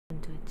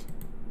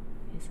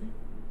see.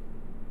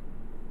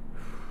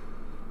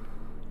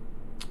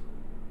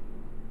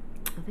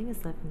 I think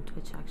it's live on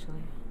Twitch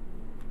actually.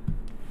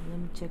 Let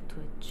me check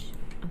Twitch.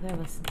 I thought it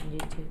was on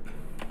YouTube.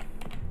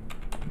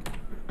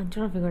 I'm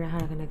trying to figure out how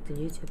to connect to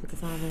YouTube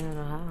because I don't really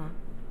know how.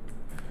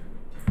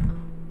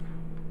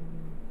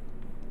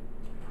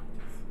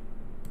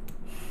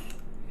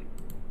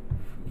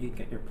 You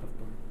get your puff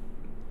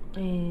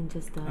bar. And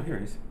just Oh, here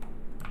it is.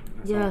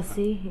 yeah,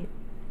 see?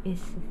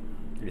 It's...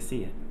 You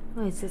see it?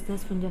 Oh, it's just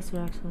that's from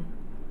yesterday actually.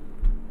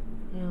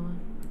 Yeah.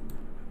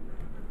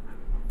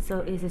 So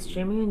is it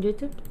streaming on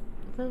YouTube?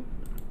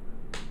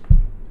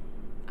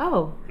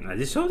 Oh. I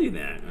just showed you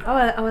that. Oh,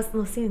 I was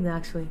not seeing that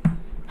actually.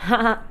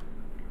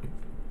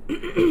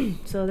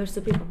 So there's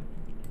 2 people.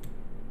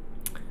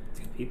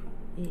 2 people?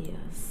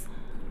 Yes.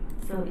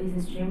 So is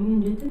it streaming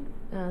on YouTube?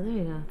 Oh, there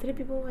you go. 3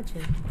 people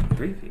watching.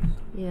 3 people?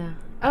 Yeah.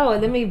 Oh,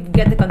 let me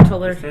get the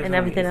controller and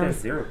everything else. It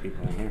says 0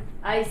 people in here.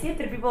 I see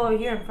 3 people over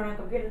here in front of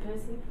the computer. Can I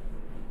see?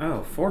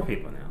 Oh, 4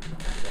 people now.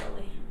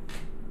 Really?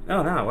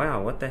 Oh no!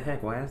 Wow, what the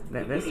heck? Why is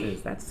that?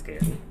 That's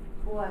scary.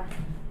 What?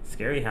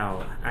 Scary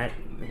how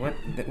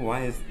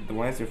why is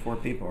there 4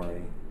 people already?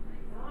 I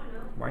don't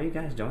know. Why are you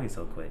guys joining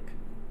so quick?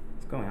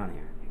 What's going on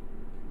here?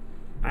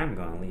 I'm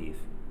gonna leave.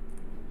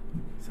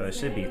 So it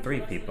should be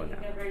 3 people now.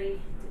 Get ready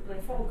to play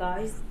Fall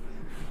Guys.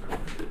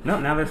 No,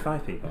 now there's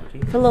 5 people.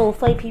 Jesus. Hello,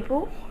 5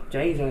 people.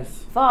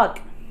 Jesus. Fuck.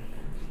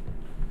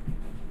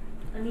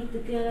 I need to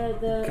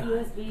get the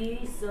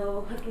USB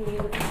so I can be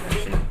able to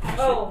play.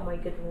 Oh my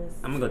goodness.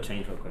 I'm gonna go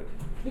change real quick.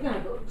 You're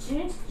gonna go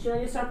change? Should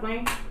I just start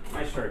playing?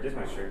 My shirt, just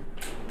my shirt.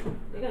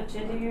 You're gonna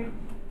change in here?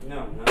 No,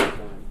 I'm gonna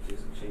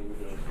just change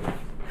real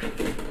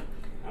quick.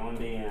 I wanna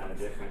be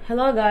different.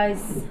 Hello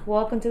guys,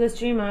 welcome to the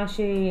stream. I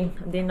actually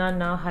did not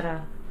know how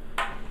to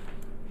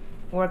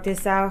work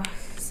this out,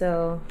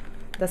 so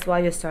that's why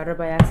you started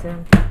by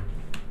accident. I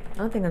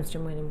don't think I'm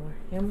streaming anymore.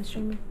 Yeah, I'm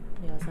streaming?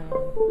 Yes, I am.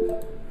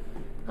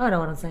 I don't know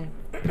what I'm saying.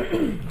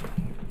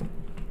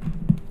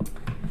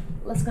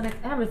 Let's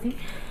connect everything.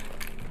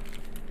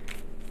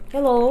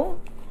 Hello.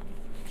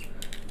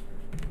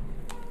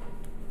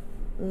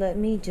 Let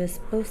me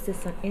just post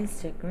this on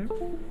Instagram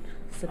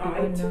so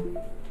people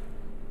know.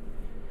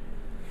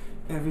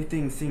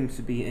 Everything seems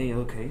to be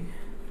a-okay.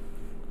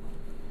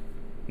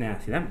 Now,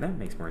 see, that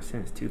makes more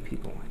sense. 2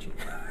 people watching.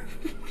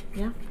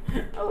 Yeah.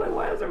 Oh, like,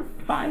 why is there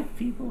 5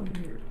 people in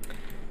here?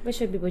 But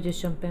should people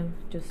just jump in,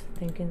 just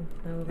thinking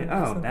that we're gonna do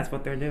Oh, something? that's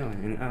what they're doing.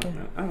 And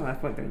oh,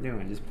 that's what they're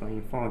doing. Just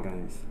playing Fall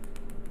Guys.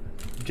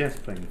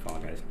 Just playing Fall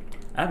Guys.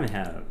 I haven't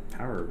had a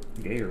power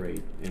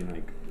Gatorade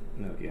in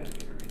Gatorade.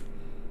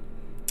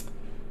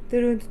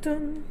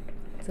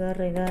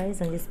 Sorry guys,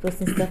 I'm just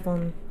posting stuff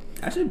on.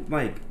 I should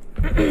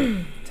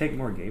take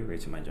more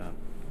Gatorades to my job.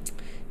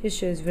 Your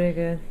show is very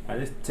good. I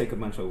just take a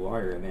bunch of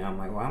water and then I'm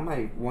like, why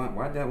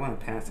do I want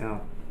to pass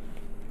out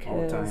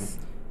all the time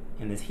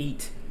in this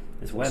heat,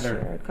 this weather?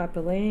 Sure, copy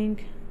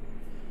link.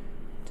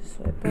 Just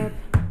swipe up,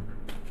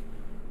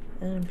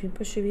 and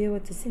people should be able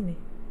to see me,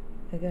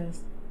 I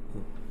guess.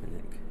 Ooh, my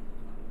neck.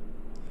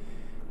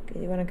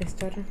 Okay, you wanna get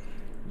started?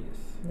 Yes.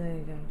 There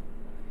you go.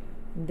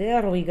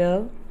 There we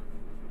go.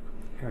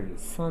 Here it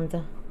is.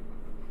 Santa.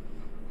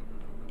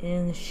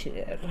 And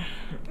share.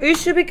 It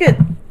should be good.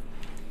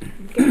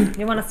 Okay.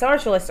 You wanna start or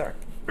shall I start?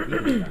 You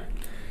can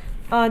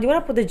start. Do you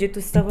wanna put the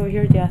G2 stuff over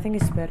here? Yeah, I think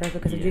it's better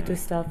because the G2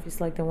 stuff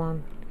is like the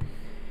one.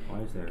 Why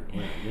is there?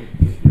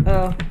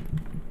 Oh.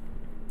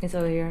 It's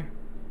over here.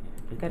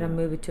 Gotta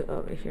move it to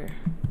over here.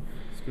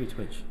 Screw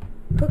Twitch.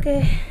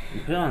 Okay.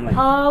 You put on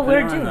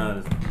we're doing.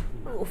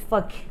 Oh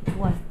fuck.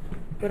 What?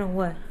 Put on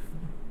what?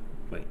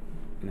 Wait.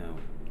 No.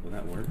 Will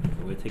that work?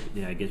 Or will it take?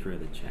 Yeah, it gets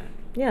rid of the chat.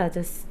 Yeah,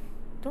 just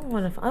I don't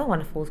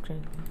want a full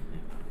screen.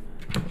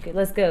 Okay,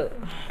 let's go.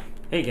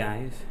 Hey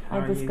guys. I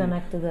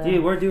disconnected the.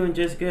 Dude, we're doing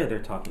just good. They're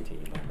talking to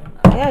you.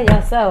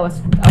 Yeah. So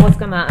I was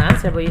gonna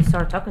answer, but you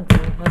started talking to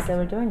me. I said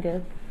we're doing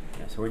good.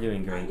 Yeah, so we're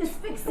doing great. Just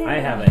fix it. I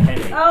have a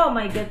headache. Oh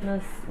my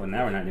goodness. Well,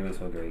 now we're not doing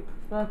so great.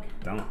 Fuck.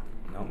 Don't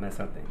mess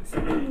up things.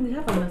 We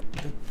have a mess.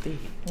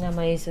 No,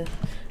 my easy.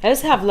 I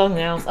just have long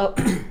nails. Oh,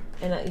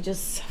 and I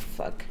just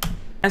fuck.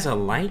 As a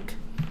like.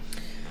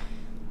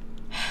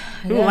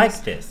 Who likes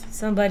this?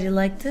 Somebody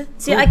liked it.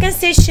 See, I can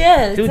say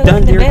shit. Who it's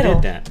done in the did middle.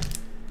 that?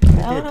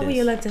 I don't know what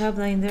you like to have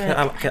lying there.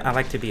 I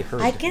like to be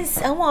heard.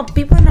 I want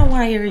people don't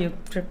want to hear you.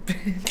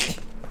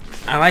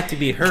 I like to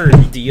be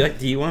heard. Do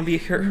you want to be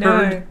heard?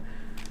 No.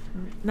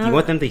 Do you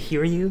want them to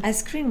hear you? I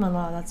scream a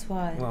lot. That's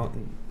why. Well,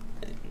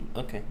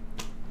 okay.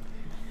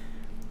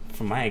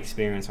 From my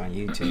experience on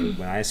YouTube,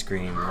 when I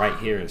scream, right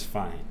here is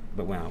fine.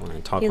 But when I want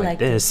to talk like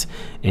this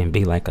and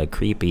be like a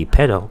creepy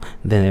pedo,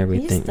 then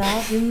everything.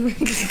 Can you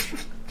stop?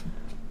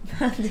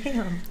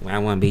 Damn. When I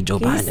want to be Joe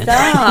Biden.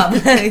 Stop.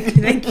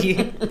 Thank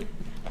you.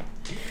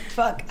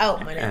 Fuck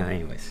out, my name.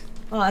 Anyways.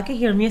 Oh, I can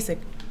hear music.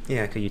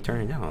 Yeah, could you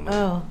turn it down?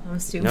 Oh, I'm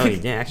stupid. No, you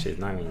didn't. Actually,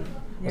 not even.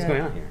 What's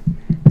going on here?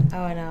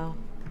 Oh, I know.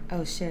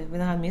 Oh shit, we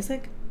don't have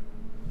music?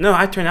 No,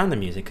 I turned on the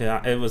music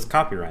because it was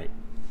copyright.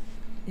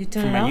 You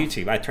turned it off? From my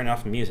YouTube, I turned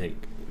off the music.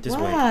 Just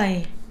Why?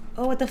 wait.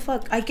 Oh, what the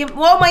fuck? I can.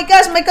 Oh my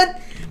gosh,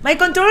 My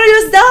controller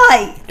just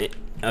died.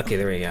 Okay,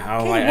 there we go.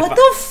 Oh, Hey, what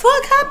the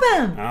fuck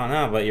happened? I don't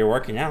know, but you're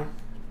working now.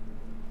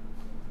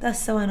 That's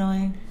so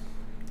annoying.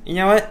 You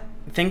know what?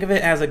 Think of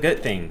it as a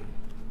good thing.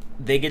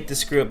 They get to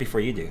screw up before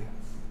you do.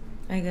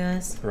 I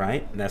guess.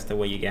 Right? That's the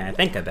way you gotta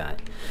think about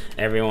it.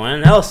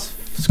 Everyone else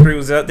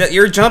screws up.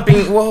 You're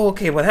jumping. Whoa,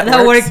 okay, well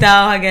that worked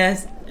out, I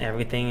guess.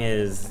 Everything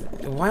is...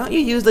 Why don't you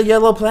use the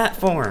yellow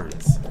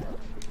platforms?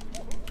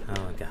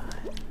 Oh, God.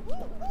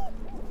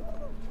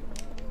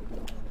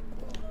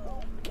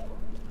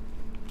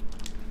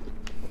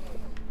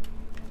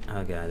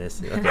 Oh, God,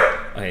 this is... Okay,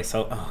 okay,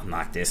 so... Oh,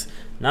 knock this.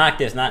 Knock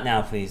this, not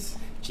now, please.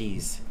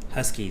 Jeez.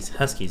 Huskies,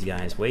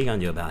 guys. What are you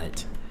gonna do about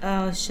it?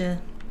 Oh, shit.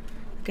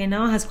 Okay,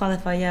 no one has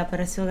qualified yet, but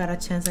I still got a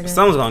chance, I guess.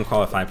 Someone's gonna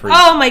qualify, pretty.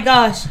 Oh, my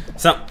gosh.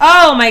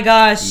 Oh, my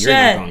gosh, shit. You're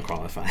not gonna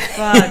qualify.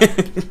 Fuck.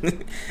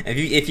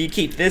 if you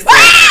keep this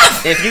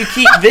up, if you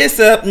keep this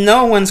up,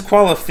 no one's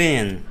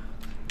qualifying.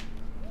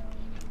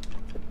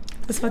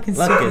 That's fucking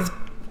stupid.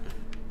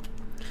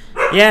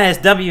 Yeah, it's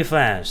W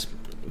Flash.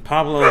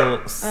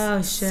 Pablo shit.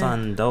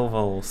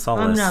 Sandoval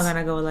Solis. I'm not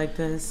gonna go like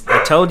this.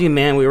 I told you,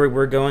 man,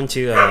 we're going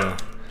to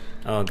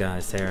oh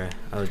god, Sarah.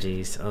 Oh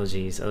jeez. Oh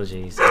jeez. Oh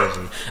jeez. Oh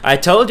jeez. I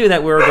told you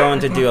that we were going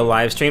to do a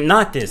live stream.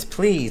 Not this,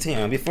 please. You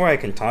know, before I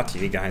can talk to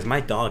you guys,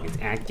 my dog is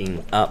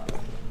acting up.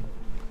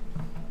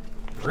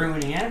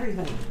 Ruining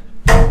everything.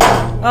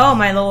 Oh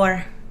my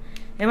lord.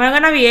 Am I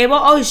gonna be able?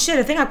 Oh shit,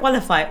 I think I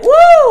qualified.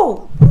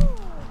 Woo!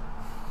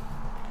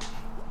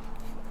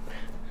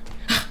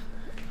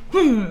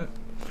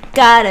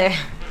 Got it.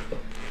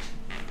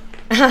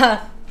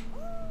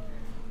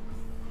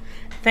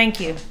 Thank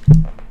you.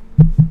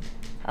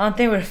 I don't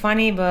think we're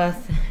funny, but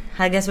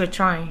I guess we're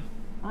trying.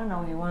 I don't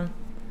know who won.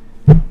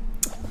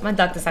 My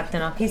doctor's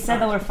acting up. He said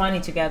that we're funny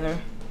together.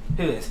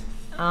 Who is?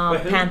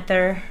 Wait, who?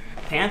 Panther.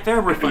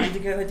 Panther? We're funny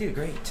together, dude.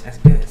 Great. That's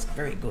good. It's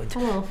very good.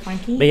 Hello,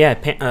 Frankie. But yeah,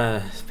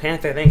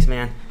 Panther, thanks,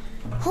 man.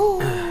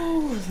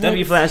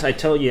 W Flash, I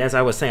told you, as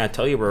I was saying, I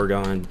told you we were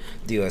going to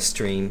do a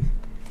stream.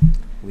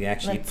 We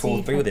actually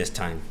pulled through this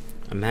time.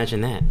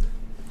 Imagine that.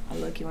 I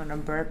look, you want to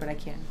burp, but I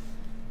can't.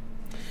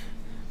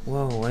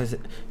 Whoa, what is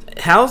it?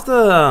 How's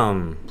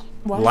the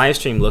live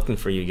stream looking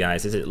for you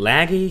guys? Is it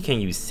laggy? Can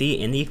you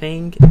see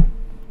anything?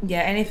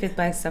 Yeah, any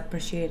feedback's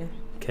appreciated.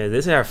 Because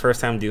this is our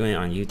first time doing it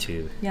on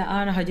YouTube. Yeah, I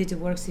don't know how YouTube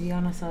works, to be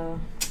honest, so...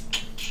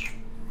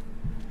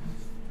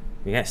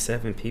 We got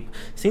 7 people.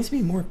 Seems to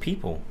be more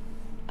people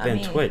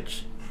than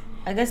Twitch.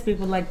 I guess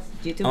people like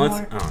YouTube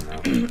more. I don't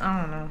know.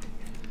 I don't know.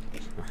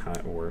 How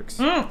it works.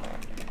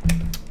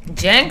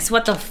 Jenks,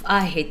 what the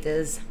I hate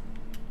this.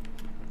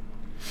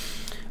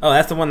 Oh,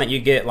 that's the one that you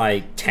get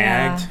like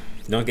tagged. Yeah.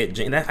 Don't get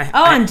Jenks.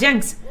 And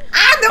Jenks.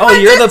 Oh,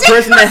 you're the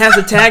person that has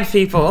to tag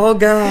people. Oh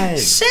god.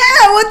 Shit,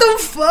 what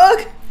the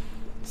fuck?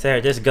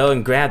 Sarah, just go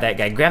and grab that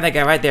guy. Grab that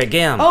guy right there.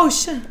 Get him. Oh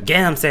shit. Get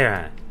him,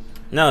 Sarah.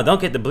 No,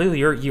 don't get the blue.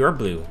 You're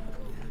blue.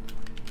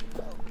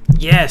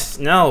 Yes.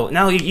 No,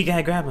 you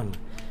gotta grab him.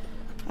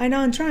 I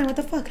know, I'm trying. What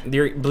the fuck?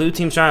 Your blue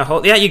team's trying to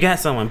hold. Yeah, you got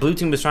someone. Blue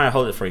team was trying to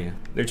hold it for you.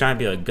 They're trying to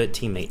be a good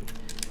teammate.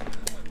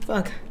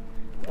 Fuck.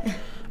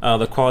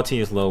 The quality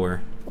is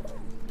lower.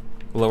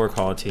 Lower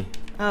quality.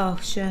 Oh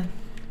shit.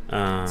 So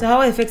how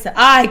do I fix it?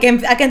 I can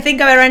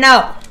think of it right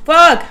now.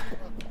 Fuck.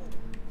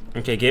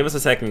 Okay, give us a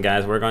second,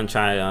 guys. We're gonna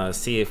try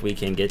see if we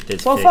can get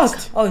this fixed. Fuck.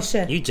 Oh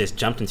shit. You just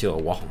jumped into a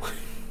wall.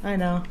 I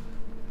know.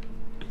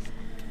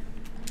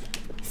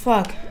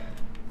 Fuck.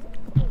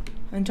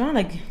 I'm trying to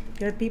like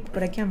get people,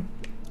 but I can't.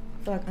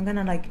 Fuck, I'm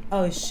gonna like,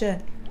 oh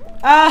shit.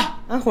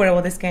 I'm horrible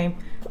at this game.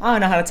 I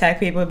don't know how to tag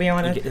people, to be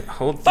honest.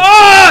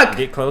 Fuck!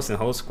 Get close and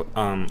hold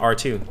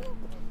R2.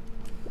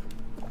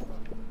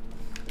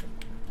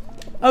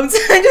 I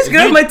just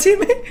grabbed my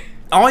teammate.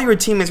 All your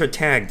teammates are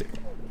tagged.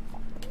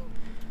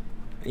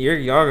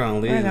 Y'all gonna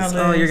lose.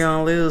 Oh, you're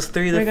gonna lose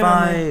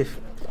 3-5.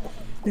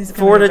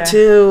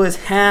 4-2 is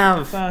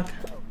half. Fuck.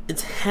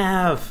 It's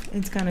half.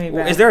 It's gonna be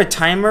bad. Is there a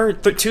timer?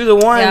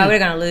 2-1. Yeah, we're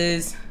gonna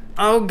lose.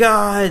 Oh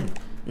god.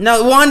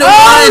 No, 1-1.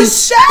 Oh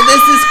shit!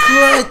 This is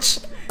clutch.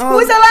 Oh,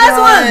 who's the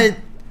last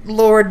one?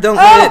 Lord, don't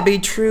let it be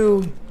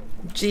true.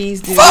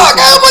 Jeez, dude. Fuck!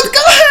 I almost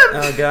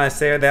got him. Oh god,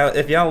 Sarah,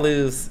 if y'all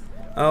lose,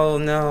 oh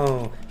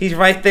no, he's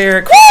right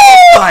there.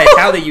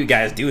 How do you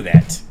guys do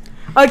that?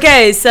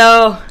 Okay,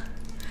 so.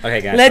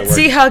 Okay, guys. Let's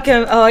see how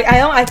can. Oh,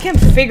 I can't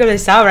figure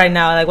this out right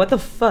now. Like, what the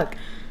fuck?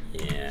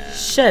 Yeah.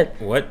 Shit.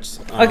 What?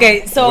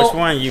 Okay, so. Which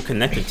one are you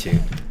connected to?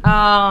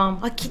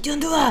 I can't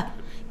do that.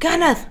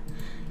 Kenneth,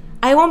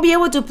 I won't be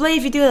able to play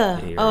if you do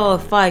that. Yeah, oh,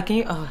 fuck. Can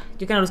you? Oh,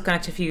 you're gonna lose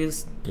connection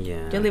fuse.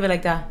 Yeah. Don't leave it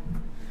like that.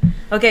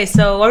 Okay,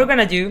 so what we're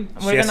gonna do?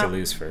 She has to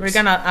lose first.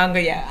 I'm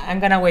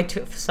gonna wait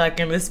so I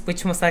can lose,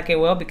 which most likely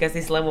will because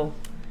this level.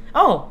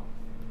 Oh,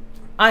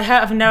 I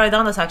have never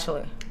done this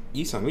actually.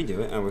 You saw me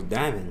do it. I was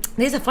diving.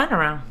 This is a fun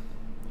round.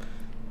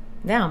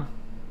 Damn.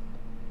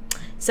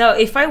 So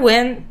if I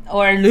win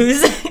or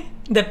lose,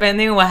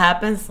 depending on what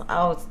happens,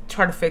 I'll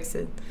try to fix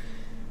it.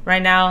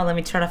 Right now, let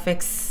me try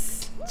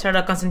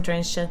to concentrate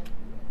on shit.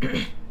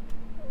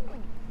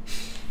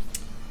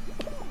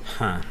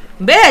 Huh.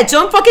 Bitch,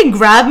 don't fucking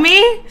grab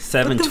me.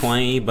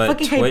 720, but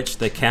Twitch,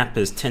 the cap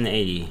is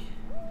 1080.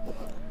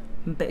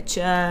 Bitch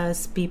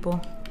ass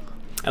people.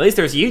 At least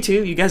there's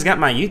YouTube. You guys got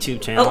my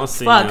YouTube channel. Oh,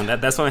 so fuck. You know,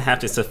 that's what I have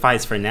to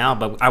suffice for now.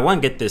 But I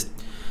want to get this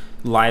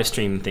live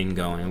stream thing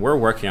going. We're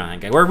working on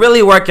it, guys. We're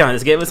really working on it.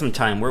 Just give us some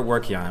time. We're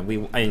working on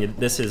it. I mean,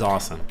 this is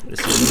awesome. This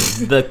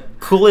is the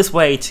coolest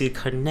way to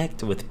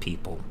connect with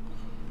people.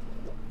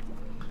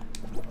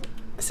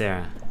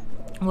 Sarah.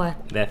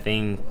 What? That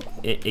thing,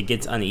 it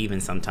gets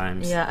uneven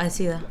sometimes. Yeah, I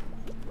see that.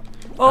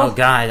 Oh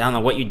God, I don't know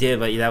what you did,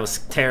 but that was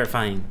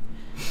terrifying.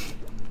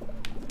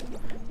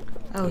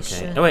 Oh okay.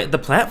 shit. Oh wait, the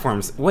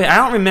platforms. Wait, I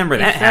don't remember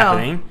that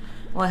happening.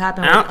 What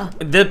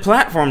happened? The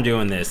platform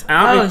doing this.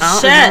 I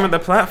don't remember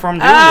the platform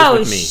doing this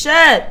with me. Oh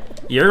shit!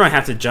 You're gonna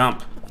have to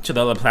jump to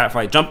the other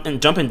platform. Like, jump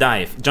and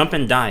dive. Jump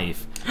and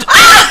dive.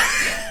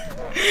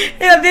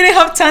 Yeah, I didn't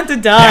have time to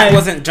dive. That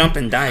wasn't jump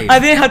and dive. I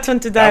didn't have time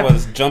to dive. That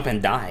was jump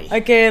and dive.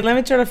 Okay, let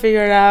me try to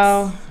figure it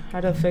out. How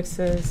to fix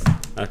this.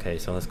 Okay,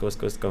 so let's go.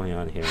 What's going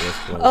on here?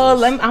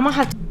 I'm gonna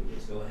have to.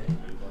 Just go ahead and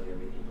unplug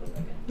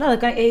everything. No,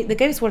 the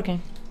cave is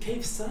working.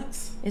 Cave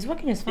sucks. It's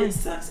working. It's fine. It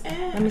sucks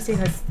ass. Let me see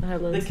how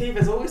it looks. The cave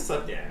has always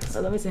sucked ass.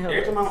 So let me see how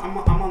Every it time looks.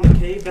 I'm on the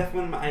cave, that's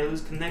when I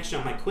lose connection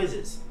on my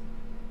quizzes.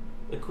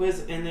 The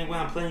quiz, and then when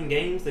I'm playing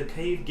games, the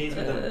cave gives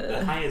me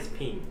the highest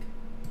ping.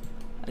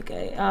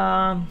 Okay.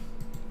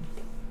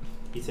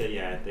 He said,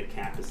 yeah, the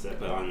cap is set,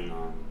 but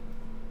on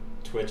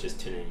Twitch is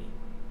 1080.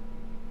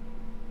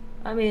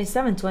 I mean, it's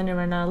 720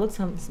 right now. It looks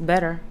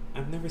better.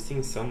 I've never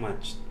seen so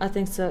much. I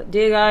think so. Do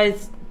you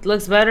guys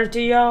looks better to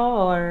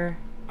y'all or?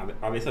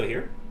 Are they still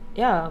here?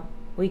 Yeah,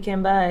 we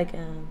came back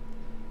and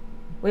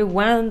we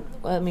went.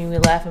 Well, I mean, we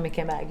left and we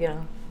came back. You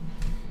know.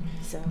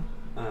 So.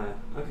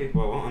 Okay.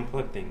 Well, we'll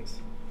unplug things.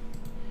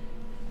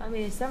 I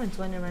mean, it's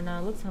 720 right now.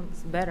 It looks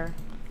better.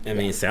 I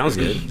mean, it sounds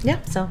good.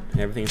 Yeah. So.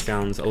 Everything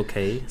sounds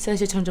okay. So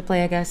it's your turn to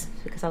play, I guess,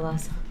 because I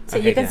lost. So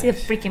okay, you can guys. see a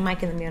freaking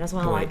mic in the mirror. That's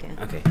why I like it.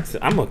 Okay. So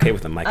I'm okay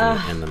with the mic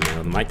in the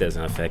middle. The mic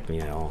doesn't affect me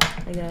at all.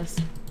 I guess.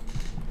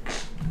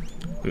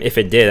 I mean, if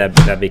it did,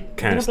 that'd be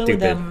kind of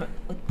stupid.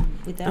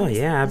 With that? Oh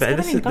yeah, but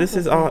this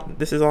is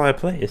all I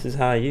play. This is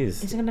how I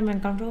use. Is it gonna be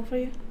uncomfortable for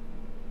you?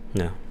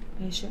 No. Are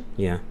you sure?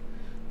 Yeah,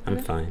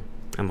 I'm fine.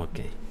 I'm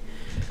okay.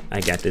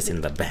 I got this in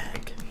the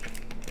bag.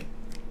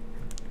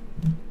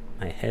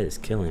 My head is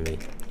killing me.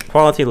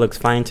 Quality looks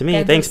fine to me.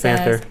 Panther Thanks, says,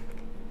 Panther.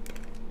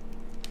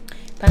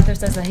 Panther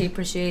says that he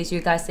appreciates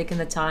you guys taking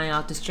the time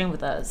out to stream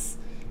with us.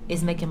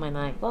 It's making my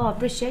night. Well, I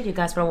appreciate you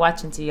guys for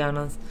watching, to be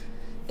honest.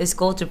 It's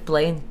cool to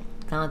play and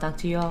kind of talk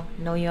to y'all,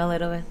 know y'all a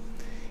little bit.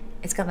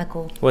 It's kind of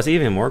cool. What's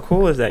even more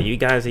cool is that you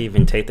guys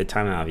even take the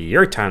time out of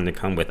your time to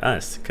come with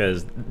us,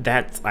 because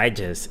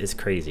it's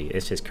crazy.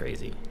 It's just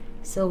crazy.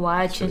 So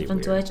why I changed really from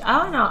weird. Twitch?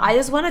 I don't know. I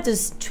just wanted to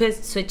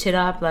switch it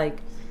up, like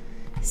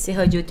see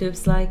how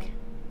YouTube's like.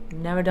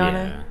 Never done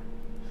it.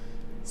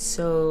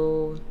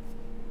 So,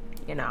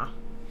 you know.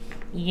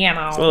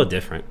 It's a little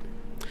different.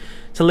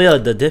 It's a little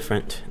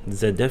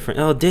different.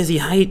 Oh, Dizzy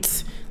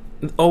Heights.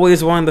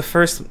 Always one of the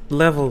first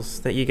levels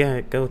that you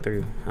gotta go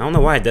through. I don't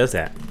know why it does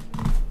that.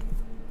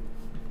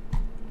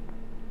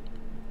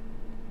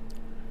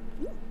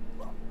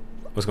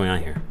 What's going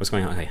on here? What's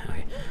going on?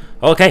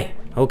 Okay.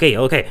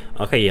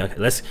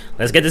 Let's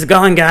get this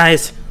going,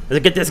 guys.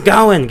 Let's get this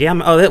going.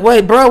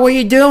 Wait, bro, what are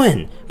you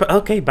doing? But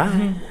okay,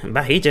 bye.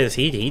 Bye. He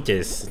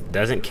just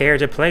doesn't care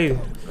to play.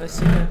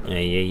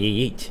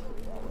 Eat.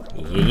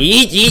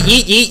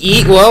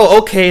 Whoa,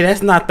 okay,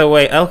 that's not the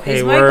way. Okay,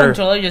 is my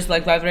controller just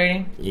like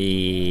vibrating?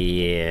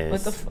 Yes.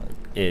 What the fuck?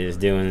 It is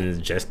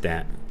doing just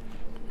that.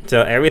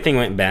 So everything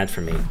went bad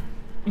for me.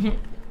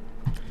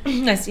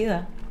 I see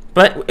that.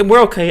 But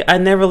we're okay. I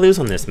never lose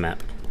on this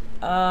map.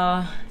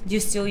 You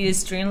still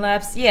use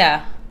Streamlabs?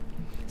 Yeah.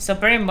 So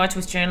pretty much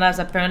with Streamlabs,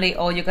 apparently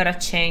all you gotta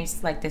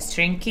change like the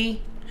stream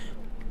key,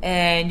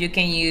 and you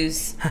can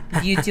use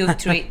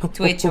YouTube,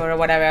 Twitch, or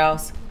whatever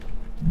else.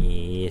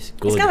 Yes,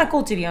 good. It's kind of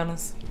cool, to be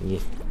honest.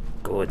 Yes,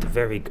 good.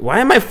 Very good. Why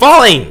am I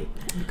falling?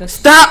 Because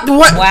stop!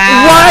 What?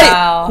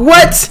 Wow. Why?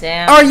 What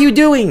Damn. are you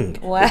doing?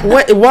 Wow.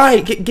 What?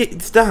 Why?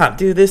 Stop,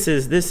 dude. This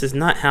is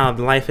not how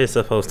life is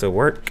supposed to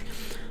work.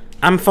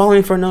 I'm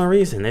falling for no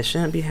reason. It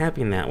shouldn't be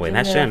happening that way.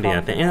 That shouldn't be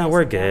a thing. You know,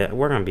 we're good.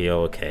 We're gonna be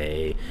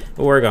okay.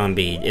 We're gonna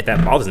be. If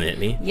that ball doesn't hit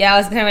me. Yeah, I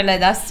was gonna be like,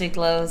 that's too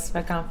close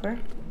for comfort.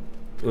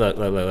 Look.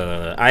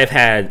 I've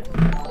had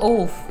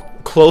Oof.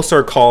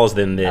 closer calls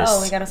than this.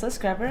 Oh, we got a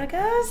subscriber, I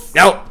guess.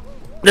 No,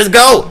 let's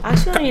go.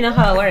 Actually, I don't even know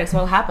how it works.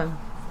 What happened?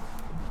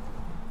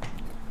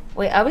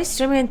 Wait, are we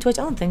streaming on Twitch?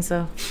 I don't think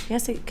so.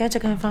 Yes, can I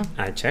check on my phone?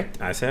 I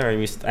checked. I said,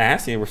 I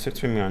asked you, we're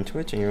streaming on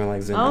Twitch, and you were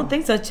like, I don't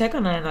think so. Check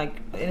on it. Like,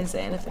 it didn't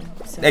say anything.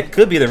 So. That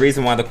could be the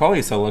reason why the quality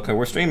is so low. Cause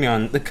we're streaming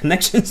on the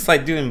connection's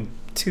like doing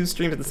 2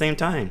 streams at the same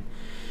time.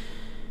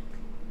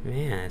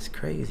 Man, it's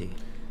crazy.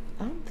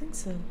 I don't think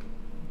so.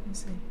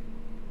 Let's see.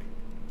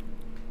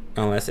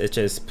 Unless it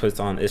just puts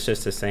on. It's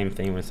just the same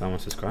thing when someone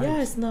subscribes.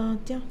 Yeah, it's not.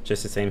 Yeah.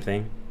 Just the same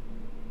thing.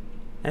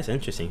 That's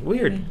interesting.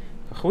 Weird. Maybe.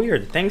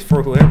 Weird. Thanks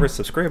for whoever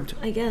subscribed.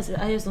 I guess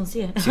I just don't see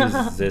it.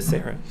 To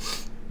Sara.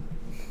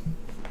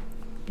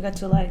 You got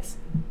 2 likes.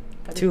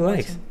 2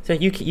 likes. So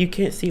you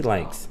can't see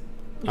likes.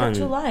 You got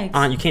 2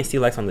 likes. You can't see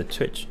likes on the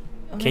Twitch.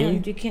 Can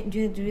you? You can't. Do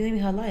you even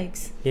have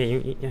likes? Yeah,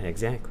 yeah,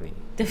 exactly.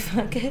 The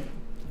fuck it?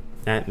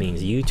 That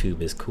means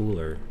YouTube is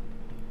cooler.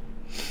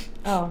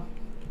 Oh,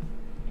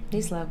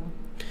 this level.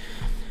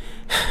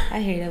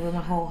 I hate it with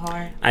my whole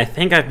heart. I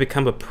think I've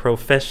become a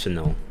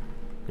professional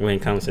when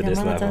it comes to this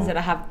level. The amount of times that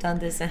I have done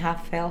this and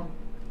have failed.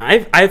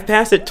 I've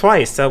passed it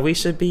twice, so we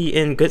should be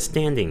in good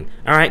standing.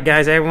 All right,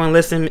 guys, everyone,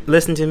 listen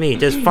to me.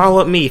 Just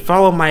follow me,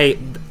 follow my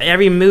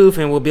every move,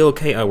 and we'll be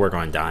okay. Oh, we're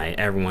gonna die.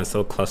 Everyone's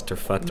so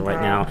clusterfucked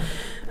right now.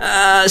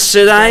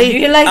 Should I?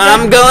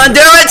 I'm gonna do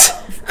it.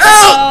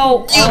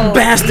 Oh, you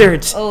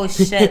bastards! Oh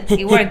shit,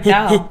 it worked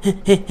out.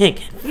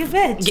 You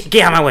bitch.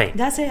 Get out of my way.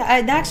 That's it.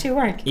 It actually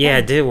worked. Yeah,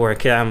 it did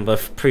work. I'm a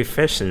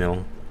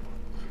professional.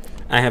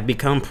 I have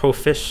become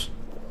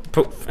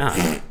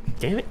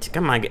damn it!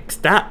 Come on,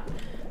 stop.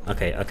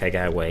 Okay,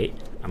 gotta wait.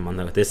 I'm on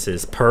the. This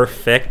is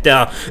perfect.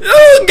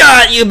 Oh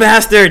God, you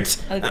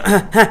bastards! Okay.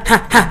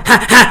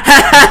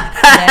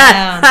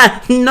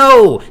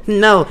 No.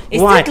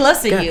 It's Why? too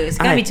close to you. It's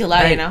gonna be too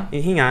loud, you know.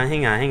 Hang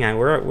on.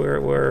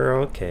 We're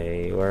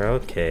okay. We're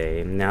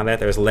okay. Now that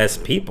there's less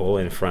people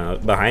in front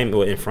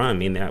of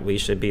me, that we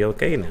should be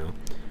okay now.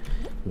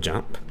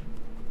 Jump.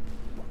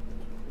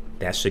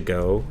 That should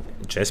go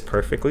just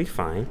perfectly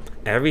fine.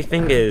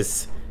 Everything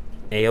is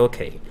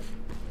a-okay.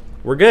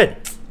 We're good.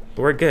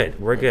 We're good.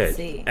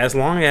 As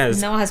long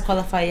as no one has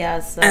qualified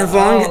yet. So. As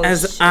long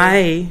as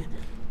shit.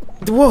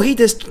 Well, he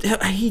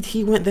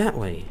went that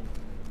way.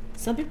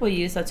 Some people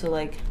use that to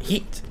like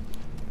heat.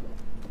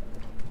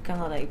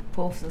 Kind of like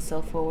pull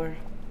themselves forward.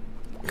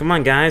 Come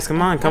on, guys.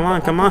 Come on.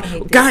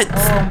 God,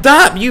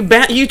 stop!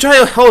 You try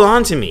to hold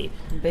on to me.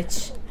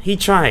 Bitch. He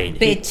tried.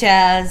 Bitch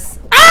ass.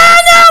 Ah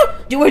no!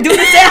 You were doing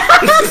the same.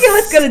 He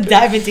was gonna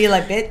dive into you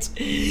like bitch.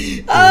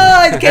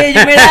 Oh, okay,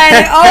 you made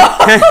that.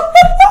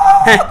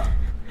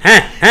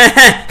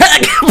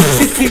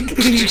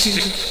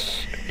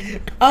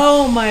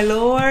 Oh my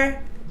lord!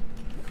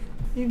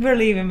 You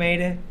barely even made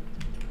it.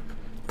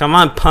 Come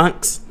on,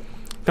 punks!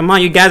 Come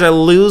on, you guys are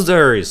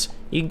losers.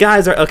 You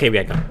guys are okay.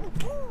 We gotta go.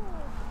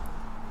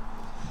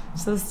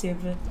 So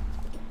stupid.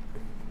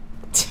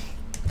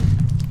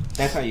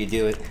 That's how you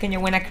do it. Can you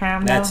win a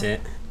crown? That's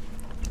it.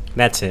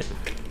 That's it.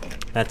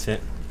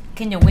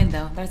 Can you win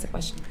though? That's the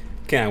question.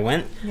 Can I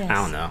win? Yes. I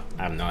don't know.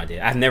 I have no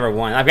idea. I've never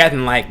won. I've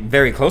gotten like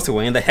very close to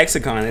winning. The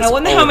hexagon is. I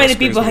wonder how many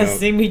people have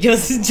seen me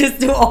just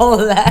do all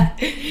of that.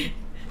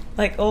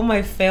 Like all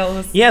my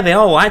fails. Yeah, they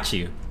all watch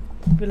you.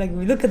 Be like,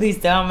 look at these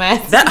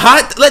dumbasses.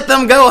 Let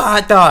them go,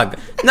 hot dog.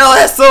 No,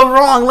 that's so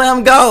wrong. Let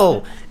them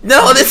go.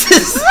 No, this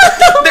is.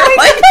 They're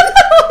like.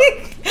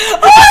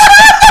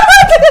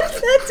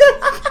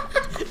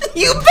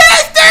 You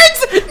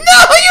bastards! No,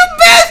 you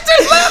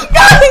bastards! Let them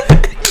go.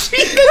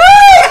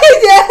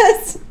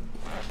 Yes.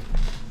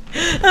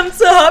 I'm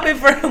so happy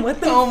for him. What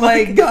the Oh fuck?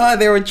 my god,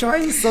 they were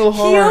trying so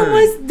hard. He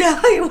almost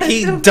died.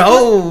 He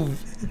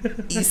dove.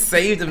 He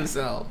saved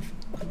himself.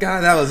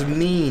 God, that was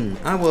mean.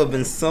 I would have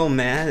been so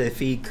mad if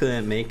he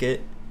couldn't make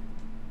it.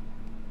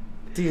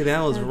 Dude,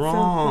 that was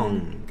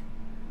wrong.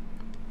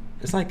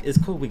 So it's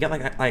cool. We got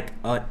like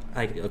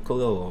a cool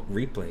little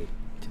replay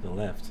to the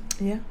left.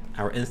 Yeah.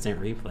 Our instant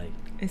replay.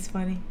 It's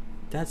funny.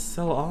 That's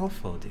so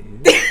awful,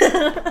 dude.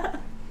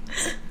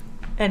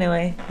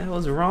 Anyway, that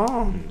was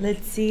wrong.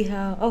 Let's see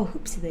how. Oh,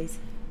 hoopsie daisy.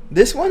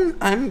 This one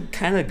I'm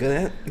kind of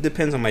good at. It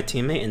depends on my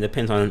teammate and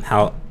depends on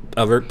how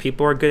other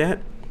people are good at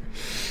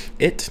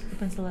it.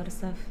 Depends on a lot of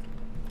stuff.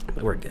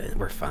 But we're good.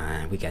 We're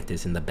fine. We got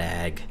this in the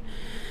bag.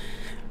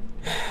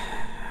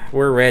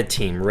 We're red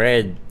team.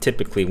 Red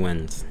typically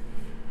wins.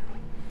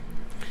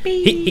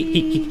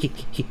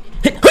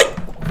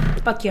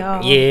 Fuck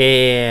y'all.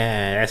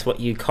 Yeah, that's what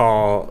you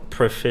call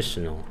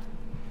professional.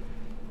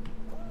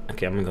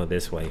 Okay, I'm gonna go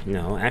this way.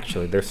 No,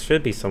 actually, there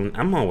should be some.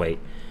 I'm gonna wait.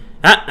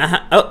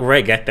 Oh,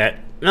 right, got that.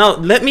 No,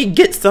 let me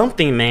get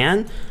something,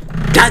 man.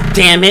 God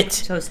damn it.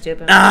 So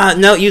stupid.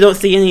 No, you don't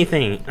see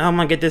anything. I'm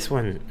gonna get this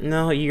one.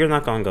 No, you're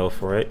not gonna go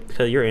for it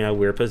because you're in a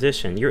weird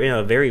position. You're in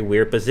a very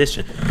weird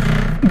position.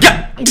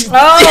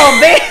 Oh,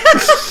 man.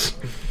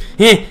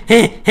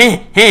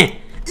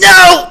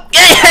 No!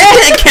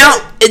 It didn't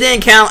count. It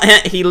didn't count.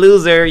 He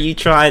loser. You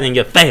tried and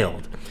you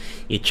failed.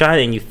 You tried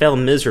and you failed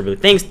miserably.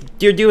 Thanks.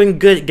 You're doing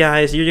good,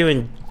 guys. You're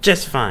doing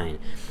just fine.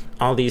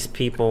 All these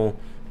people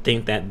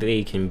think that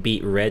they can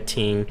beat red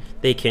team.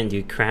 They can't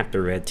do crap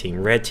to red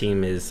team. Red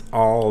team is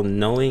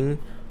all-knowing,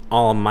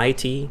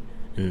 almighty,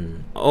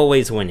 and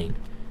always winning.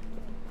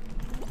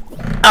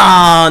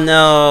 Oh,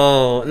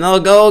 no. No,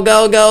 go.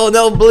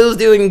 No, blue's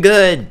doing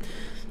good.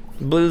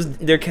 Blues,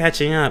 they're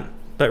catching up.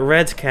 But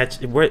reds,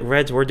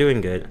 we're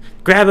doing good.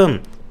 Grab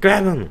him.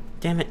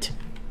 Damn it.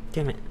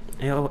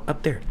 Oh,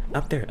 up there.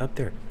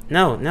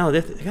 No,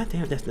 this, god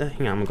damn it.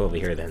 Hang on, I'm gonna go over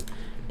here then.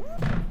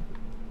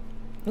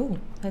 Ooh,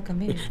 I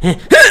come in.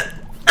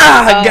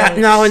 God,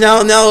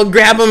 no,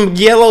 grab him,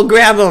 yellow,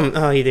 grab him.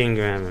 Oh, he didn't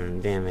grab him,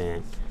 damn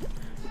it.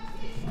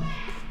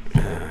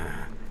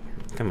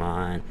 Come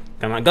on,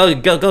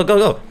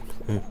 go.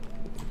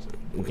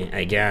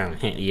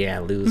 Yeah,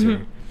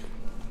 loser.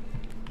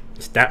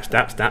 Stop.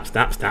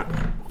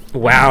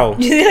 Wow.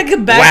 You did like a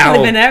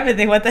backflip and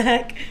everything. What the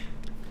heck?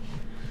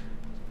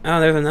 Oh,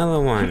 there's another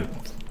one.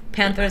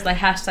 Panthers like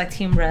hashtag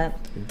Team Red.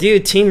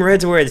 Dude, Team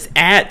Red's where it's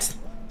at.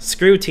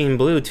 Screw Team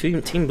Blue.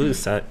 Team Blue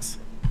sucks.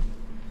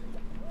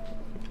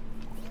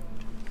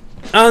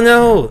 Oh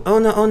no! Oh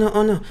no!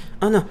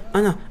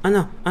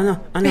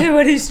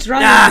 Everybody's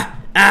trying.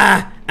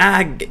 Yeah.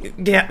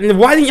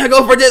 Why didn't you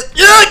go for this?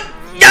 No!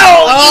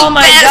 Oh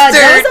my god,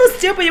 that was so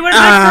stupid. You would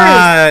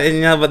have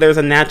been first. But there's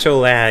a natural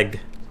lag.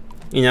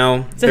 So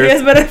he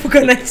has better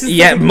connection.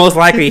 Yeah, most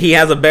likely he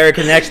has a better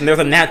connection. There's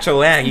a natural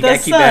lag. You gotta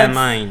keep that in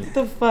mind. What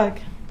the fuck?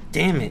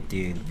 Damn it,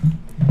 dude.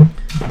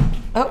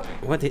 Oh.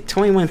 What did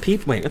 21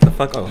 people? Wait, what the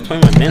fuck? Oh,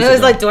 21 minutes. It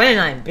was like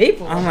 29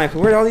 people. I'm like,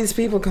 where'd all these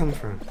people come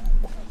from?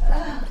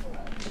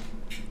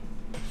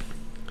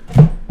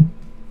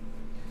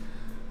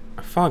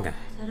 Fall guy.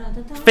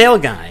 Fail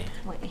guy.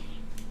 Wait.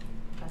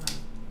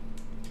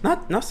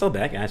 Not so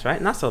bad, guys, right?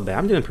 Not so bad.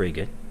 I'm doing pretty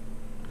good.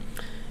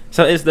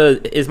 So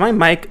is my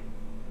mic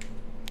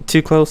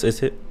too close?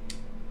 Is it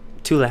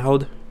too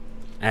loud?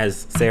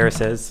 As Sarah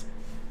says.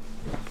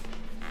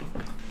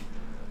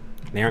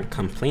 They aren't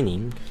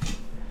complaining.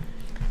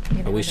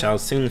 But we shall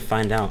soon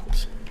find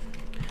out.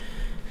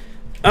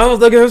 Oh,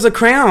 look, there's a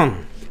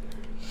crown.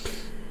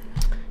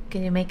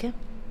 Can you make it?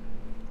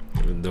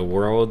 The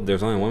world,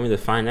 there's only one way to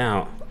find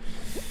out.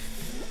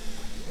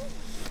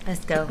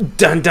 Let's go.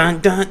 Dun dun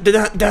dun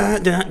dun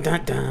dun dun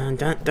dun dun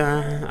dun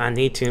dun. I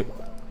need to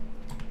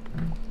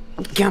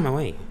get out of my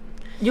way.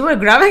 You were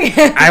grabbing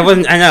it. I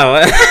wasn't. I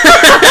know.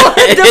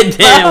 It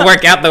didn't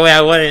work out the way I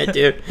wanted it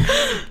to.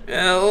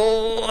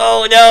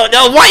 Oh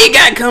no! Why you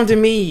gotta come to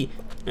me?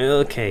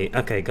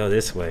 Okay, go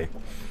this way.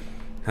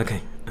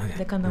 Okay.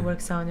 Click on the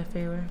works out in your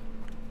favor.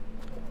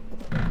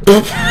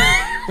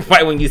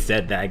 Right when you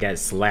said that, I got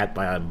slapped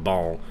by a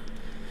ball.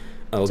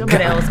 Oh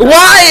Somebody god! Else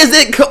Why is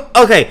it?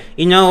 Okay,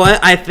 you know what?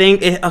 I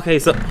think it. Okay,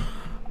 so.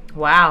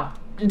 Wow.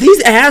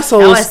 These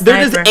assholes,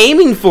 they're just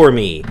aiming for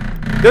me.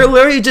 They're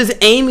literally just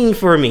aiming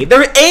for me.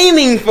 They're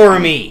aiming for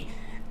me.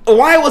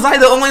 Why was I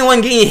the only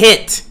one getting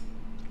hit?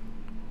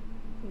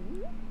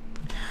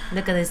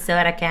 Look at this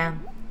soda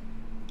can.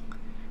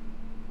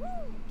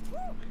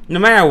 No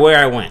matter where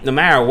I went, no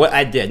matter what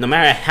I did, no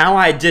matter how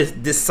I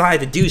just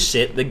decided to do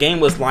shit, the game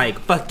was like,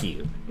 fuck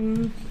you.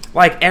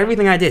 Like,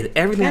 everything I did,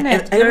 everything.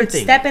 You're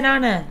stepping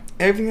on it.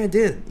 Everything I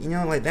did,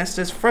 like, that's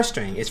just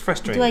frustrating. It's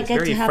frustrating. Do I it's get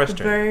very to have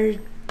frustrating. the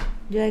bird?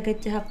 Do I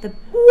get to have the...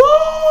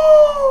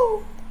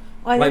 Whoa!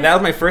 Like, that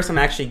was my first time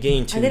actually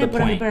getting to the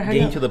point.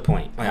 Getting to the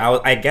point. Like,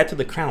 I get to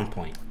the crown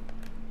point.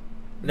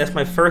 That's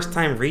my first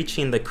time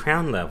reaching the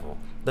crown level.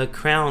 The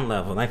crown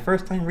level. My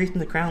first time reaching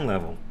the crown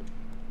level.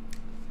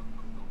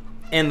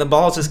 And the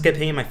balls just kept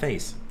hitting my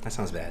face. That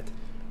sounds bad.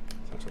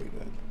 Sounds really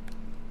bad.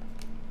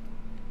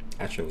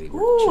 Actually,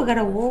 ooh, I got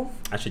a wolf.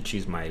 I should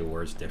choose my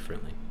words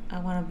differently. I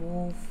want a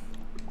wolf.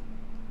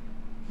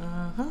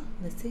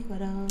 Let's see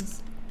what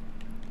else.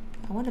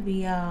 I want to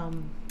be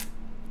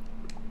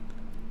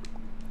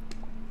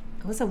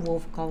what's a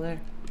wolf color?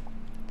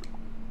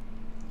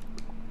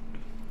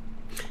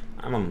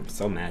 I'm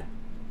so mad.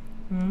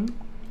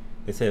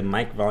 They said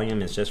mic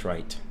volume is just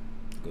right.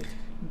 Good.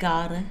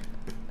 Got it.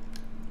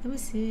 Let me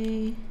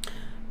see.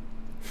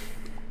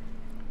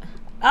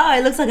 Oh,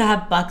 it looks like I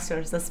have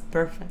boxers. That's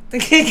perfect.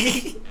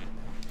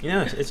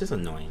 It's just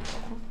annoying.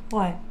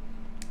 Why?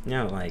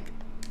 Like...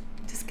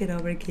 Just get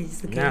over it,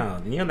 kids. No,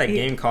 that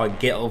game called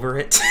Get Over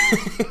It?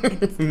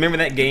 Remember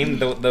that game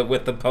the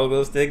with the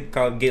pogo stick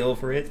called Get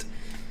Over It?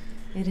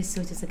 It is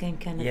so just a game,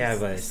 kind of. Yeah,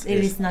 but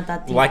it is not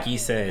that deep. Like you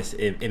said,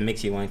 it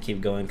makes you want to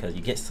keep going because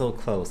you get so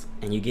close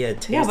and you get a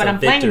taste of victory. Yeah, but I'm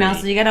playing now,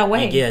 so you gotta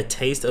wait. You get a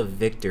taste of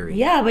victory.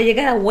 Yeah, but you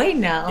gotta wait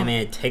now. And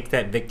then it takes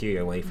that victory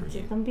away from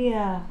you. Don't be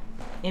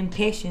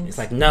impatient. It's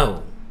like,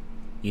 no,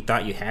 you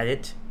thought you had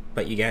it,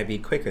 but you gotta be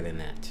quicker than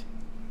that.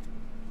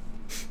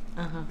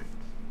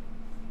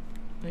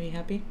 Are you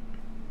happy?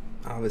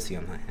 Obviously,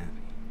 I'm not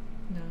happy.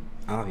 No.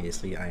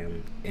 Obviously, I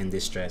am in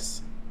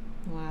distress.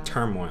 Wow.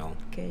 Turmoil.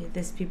 Okay,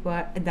 these people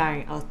are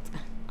dying out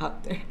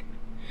there.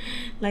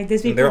 Like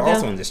these people. They're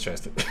also in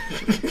distress.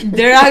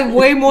 They're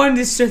way more in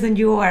distress than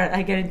you are.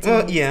 I guarantee.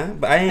 Well, yeah,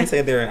 but I didn't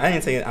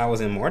say I was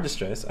in more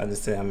distress. I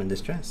just said I'm in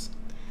distress.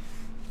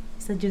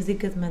 He said you did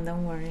good, man.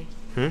 Don't worry.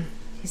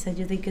 He said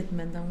you did good,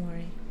 man. Don't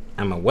worry.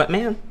 I'm a what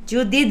man?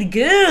 You did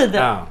good.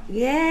 Oh.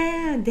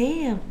 Yeah.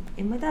 Damn.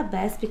 Am I that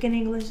bad speaking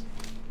English?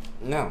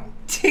 No.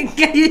 Are you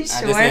sure? I just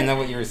didn't know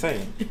what you were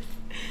saying.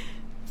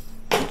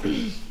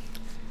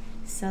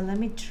 So let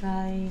me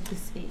try to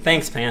see.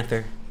 Thanks,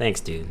 Panther. Thanks,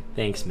 dude.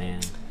 Thanks,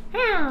 man.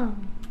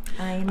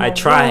 I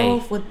try.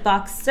 Wolf with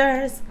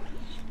boxers.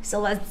 So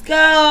let's go.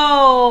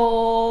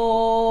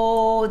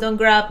 Don't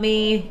grab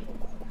me.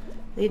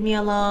 Leave me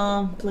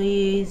alone,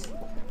 please.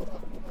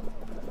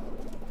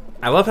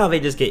 I love how they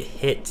just get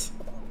hit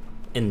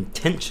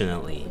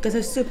intentionally. Because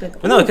they're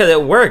stupid. Well, no, because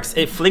it works.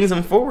 It flings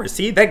them forward.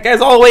 See, that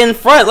guy's all the way in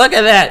front. Look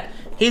at that.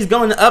 He's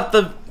going up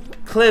the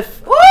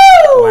cliff. Woo!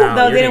 Wow,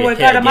 that didn't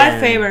work out in my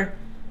favor.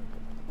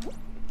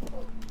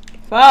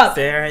 Fuck.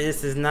 Sarah,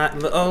 this is not.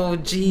 Oh,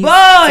 jeez.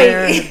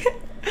 Boy.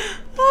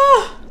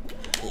 Oh.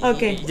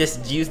 Okay. You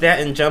just use that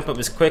and jump up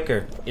is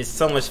quicker. It's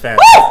so much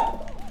faster. Woo!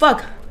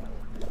 Fuck.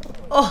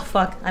 Oh,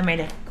 fuck. I made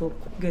it. Cool.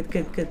 Good,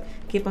 good, good.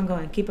 Keep on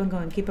going. Keep on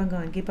going. Keep on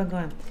going. Keep on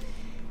going.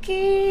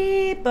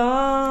 Keep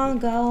on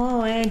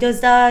going.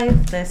 Just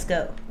dive. Let's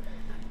go.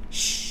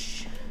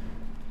 Shh.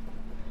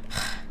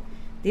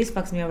 These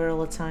fucks me over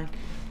all the time.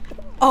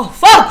 Oh,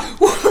 fuck!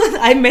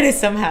 I made it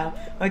somehow.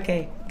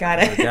 Okay,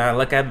 got it. Oh, God,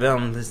 look at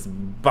them. This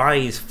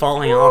body's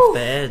falling off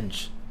the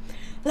edge.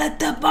 Let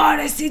the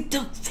body sit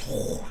down.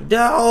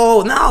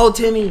 No,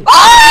 Timmy.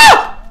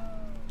 Ah!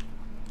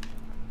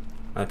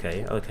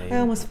 Okay. I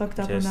almost fucked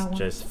up on that one.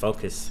 Just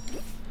focus.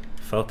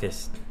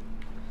 Focus.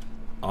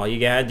 All you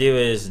gotta do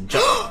is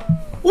jump.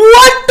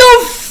 What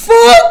the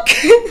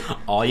fuck?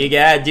 All you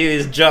gotta do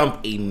is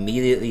jump.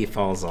 Immediately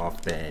falls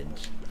off the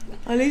edge.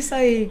 At least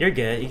You're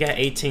good. You got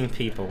 18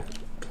 people.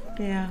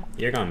 Yeah.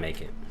 You're gonna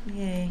make it.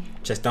 Yay.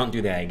 Just don't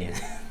do that again.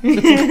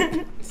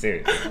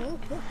 Seriously.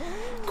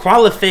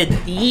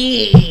 Qualified.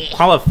 Yeah.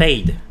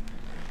 Qualified.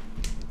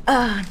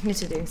 Need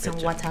to do some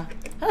water.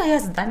 Oh,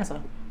 here's a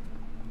dinosaur.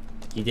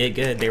 You did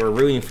good. They were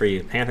rooting for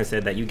you. Panther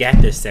said that you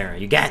got this, Sarah.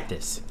 You got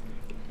this.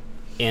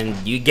 And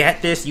you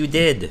got this. You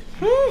did.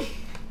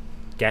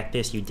 Got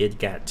this. You did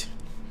got.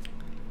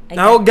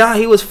 Oh God,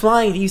 he was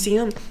flying. Do you see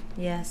him?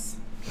 Yes.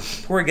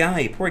 Poor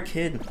guy. Poor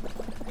kid.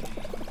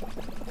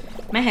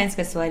 My hands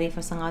get sweaty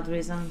for some odd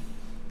reason.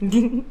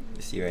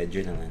 It's your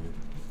adrenaline.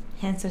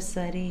 Hands are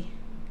sweaty.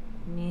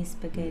 Knee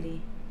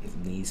spaghetti.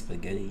 Knee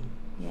spaghetti.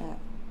 Yeah.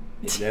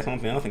 That's one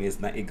thing. I don't think it's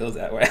not. It goes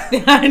that way.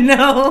 I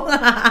know.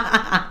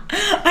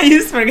 I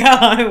just forgot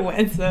how it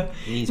went. So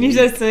knees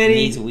are sweaty.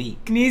 Knees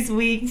weak. Knees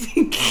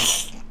weak.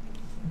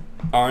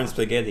 Orange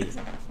spaghetti.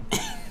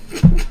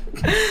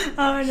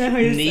 Oh no.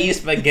 Knee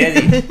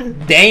spaghetti.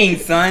 Dang,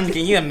 son.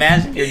 Can you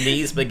imagine your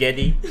knee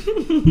spaghetti?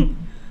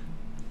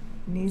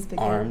 Knee spaghetti.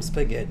 Arm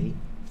spaghetti.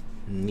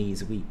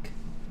 Knees weak.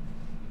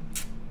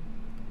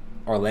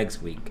 Or legs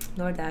weak.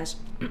 DoorDash.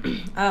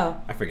 Oh.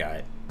 I forgot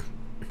it.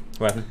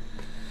 What happened?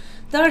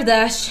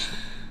 DoorDash.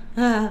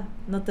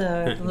 Not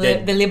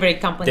the delivery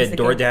company. Did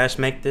DoorDash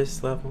make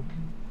this level?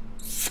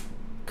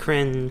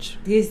 Cringe.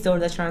 This is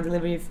DoorDash trying to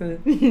deliver your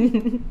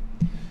food.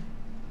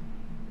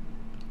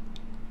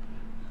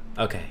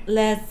 Okay.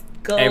 Let's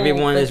go.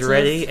 Everyone is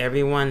ready.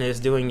 Everyone is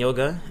doing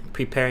yoga.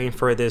 Preparing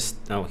for this.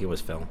 Oh, he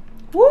was Phil.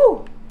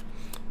 Woo!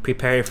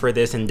 Preparing for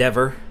this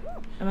endeavor.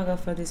 I'm gonna go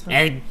for this one.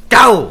 And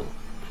go!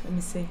 Let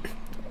me see.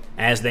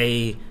 As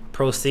they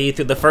proceed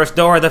through the first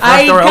door, the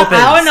first door opens.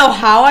 I don't know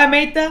how I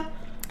made that.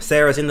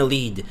 Sarah's in the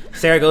lead.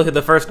 Sarah goes to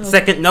the first,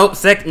 second, nope.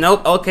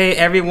 Okay,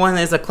 everyone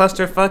is a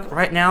clusterfuck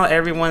right now.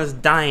 Everyone is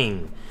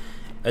dying.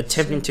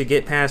 Attempting to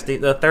get past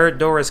the third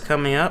door is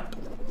coming up.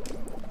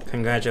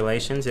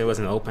 Congratulations, it was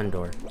an open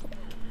door.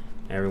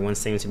 Everyone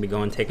seems to be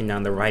taking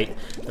down the right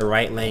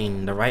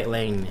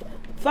lane.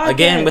 Fuck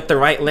again it. With the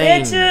right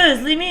lane.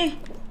 Bitches, leave me.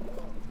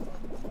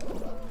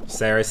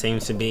 Sarah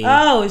seems to be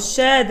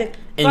shit.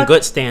 in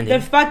good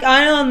standing.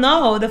 I don't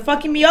know. They're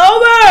fucking me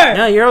over.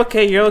 No, you're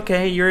okay. You're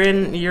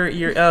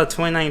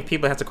 29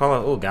 people have to call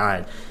out. Oh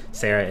God,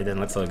 Sarah, it didn't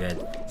look so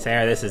good.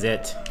 Sarah, this is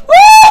it. Woo!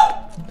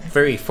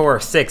 3, 4,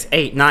 6,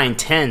 8, 9,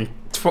 10,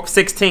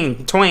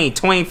 16, 20,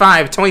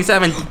 25,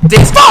 27,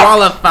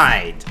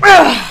 disqualified.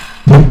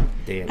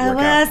 Didn't work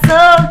out.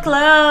 So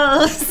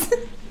close.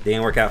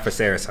 Didn't work out for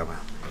Sarah somehow.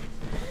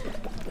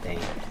 Dang.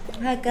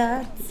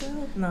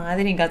 No, I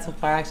didn't get so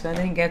far actually. I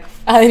didn't get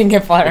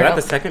far. Was that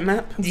the second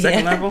map?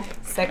 Second level?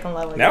 Second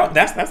level. No,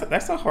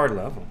 that's a hard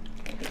level.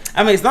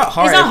 I mean, it's not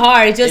hard. It's not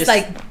hard. It's just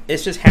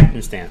it's just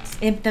happenstance.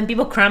 Then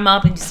people cram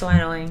up and just so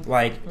annoying.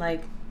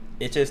 Like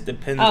it just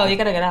depends. Oh, you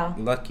gotta get out.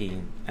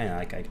 Lucky.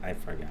 I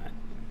forgot.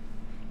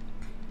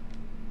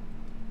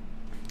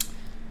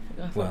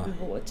 Well,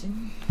 people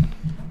watching.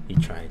 You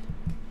tried.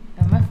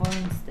 And my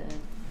phone's dead.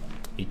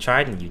 You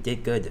tried and you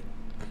did good.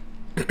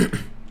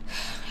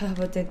 I have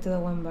a tick to the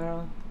one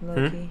barrel,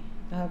 Loki.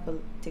 I have a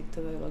tick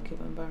to the Loki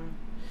one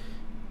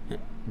barrel.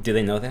 Do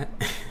they know that?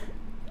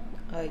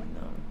 I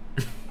know.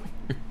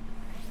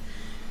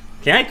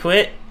 Can I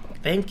quit?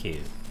 Thank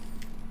you.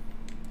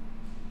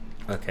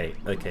 Okay.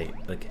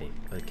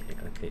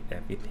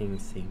 Everything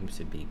seems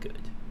to be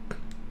good.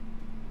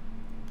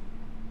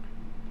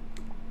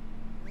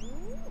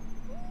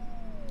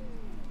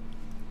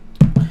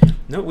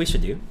 Know what we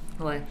should do?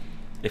 What?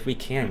 If we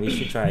can, we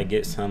should try to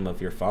get some of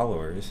your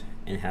followers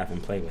and have them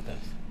play with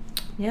us.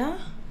 Yeah?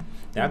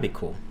 That'd be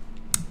cool.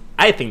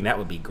 I think that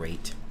would be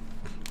great.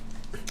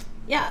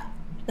 Yeah,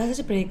 that's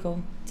actually pretty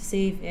cool to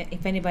see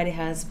if anybody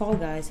has Fall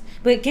Guys.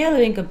 But it can't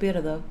live in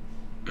computer though.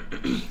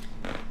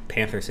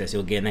 Panther says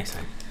you'll get it next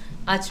time.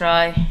 I'll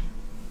try.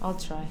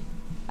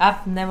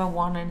 I've never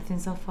won anything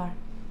so far.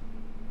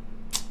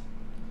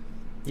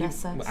 That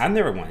sucks. I've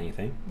never won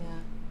anything. Yeah.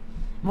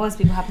 Most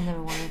people have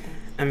never won anything.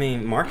 I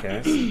mean, Mark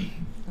has.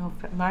 Oh,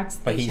 Mark's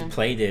but he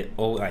played it.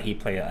 Oh, like he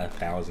played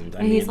 1,000.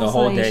 I mean, the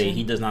whole day Asian.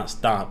 he does not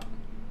stop.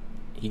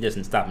 He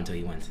doesn't stop until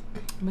he wins.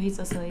 But he's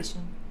also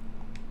Asian.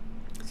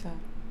 So.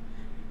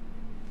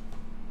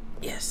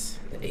 Yes,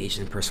 the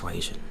Asian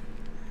persuasion.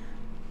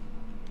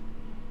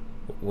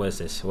 What is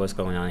this? What's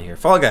going on here?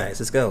 Fall Guys,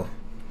 let's go.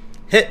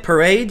 Hit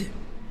parade.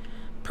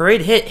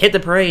 Parade hit. Hit the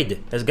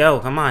parade. Let's go.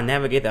 Come on,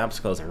 navigate the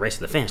obstacles and race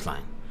to the finish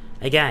line.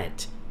 I got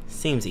it.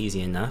 Seems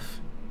easy enough.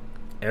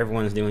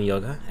 Everyone's doing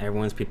yoga.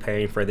 Everyone's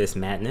preparing for this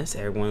madness.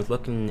 Everyone's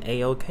looking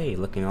A-okay,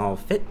 looking all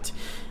fit.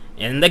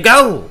 And the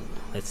go.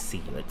 Let's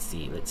see.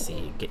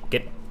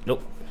 Get.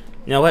 Nope.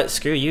 You know what?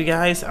 Screw you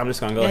guys. I'm just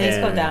gonna go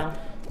ahead Go down.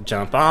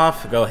 Jump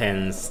off. Go ahead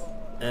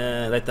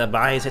and let the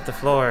bodies hit the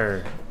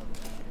floor.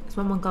 Is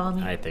Mama calling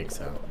me? I think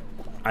so.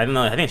 I don't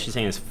know. I think she's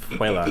saying it's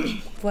Fuela.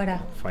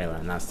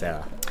 Fuera, not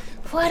Sara.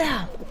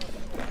 Fuera.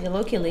 You're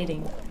low-key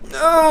leading.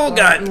 Oh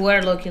God. You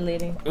were low-key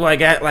leading. Well, I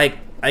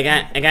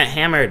got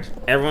hammered.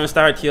 Everyone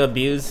started to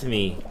abuse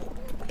me.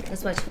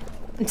 That's what.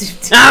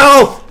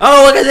 Oh!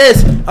 Oh, look at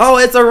this! Oh,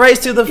 it's a race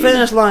to the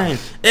finish line.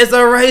 It's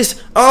a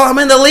race. Oh, I'm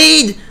in the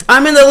lead.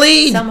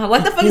 Somehow,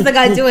 what the fuck is the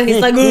guy doing?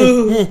 He's like,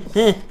 ooh.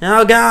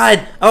 Oh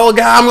God!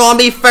 I'm gonna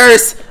be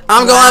first.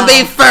 Gonna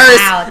be first.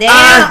 Wow,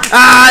 damn.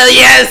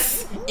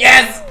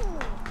 Yes!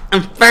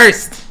 I'm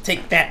first.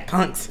 Take that,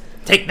 punks.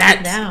 Take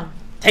that. Down.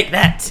 Take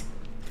that.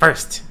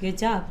 First. Good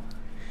job.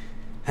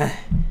 Are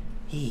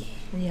you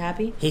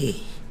happy?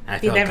 I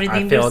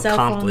everything feel yourself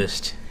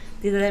accomplished.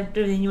 Did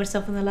everything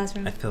yourself in the last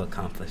round? I feel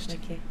accomplished.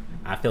 Okay.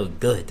 I feel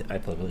good. I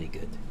feel really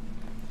good.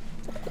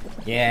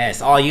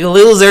 Yes, all you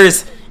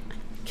losers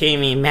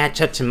can't even match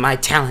up to my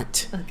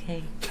talent.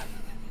 Okay.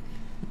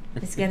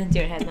 Let's get into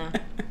your head now.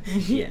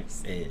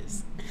 Yes, it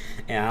is.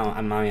 And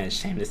I'm not even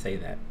ashamed to say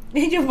that.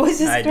 Your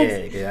voice is I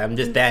did. Yeah, I'm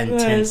just that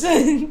intense.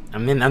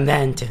 I'm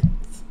that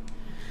intense.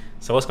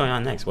 So what's going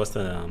on next? What's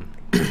the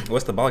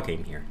what's the ball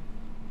game here?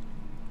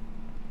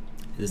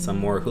 Is it some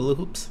more hula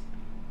hoops?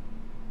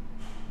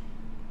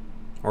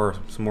 Or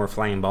some more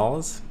flying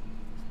balls?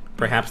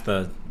 Perhaps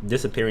the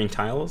disappearing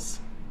tiles?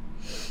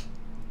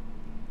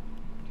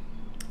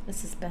 The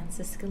suspense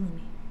is killing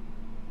me.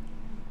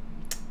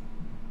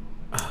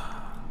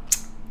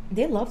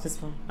 They love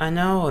this one. I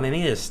know, and they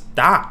need to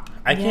stop.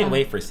 I can't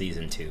wait for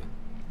season 2.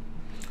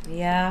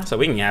 Yeah. So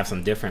we can have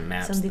some different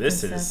maps. This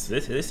stuff.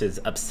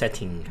 is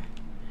upsetting.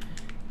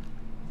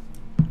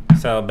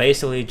 So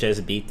basically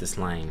just beat this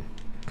line.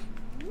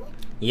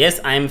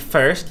 Yes, I'm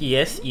first.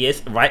 Yes.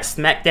 Right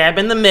smack dab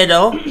in the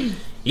middle.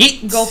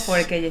 Yeet. Go for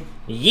it, KJ.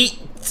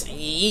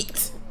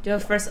 Yeet. You're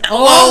first.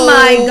 Oh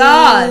my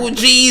God.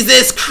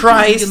 Jesus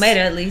Christ. You made it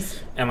at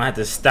least. I'm gonna have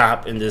to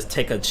stop and just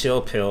take a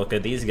chill pill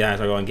because these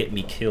guys are gonna get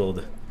me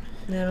killed.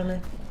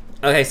 Literally.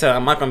 Okay, so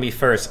I'm not gonna be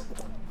first.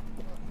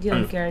 You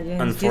don't care.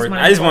 Unfortunately,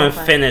 I just want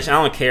to finish.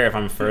 I don't care if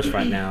I'm first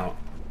right now.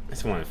 I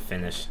just want to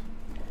finish.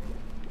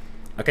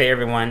 Okay,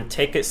 everyone,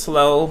 take it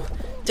slow.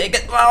 Take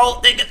it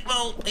slow.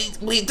 Please.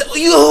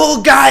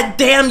 Oh, God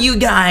damn you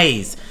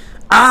guys.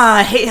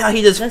 I hate how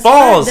he just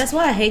falls. That's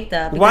why I hate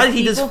that. Why did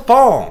he just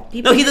fall?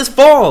 No, he just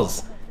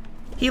falls.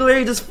 He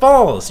literally just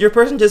falls. Your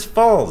person just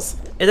falls.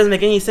 It doesn't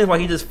make any sense why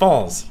he just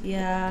falls.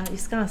 Yeah,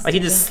 he's kind of like he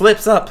just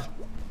slips up.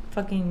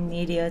 Fucking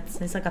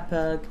idiots. It's like a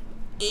pug.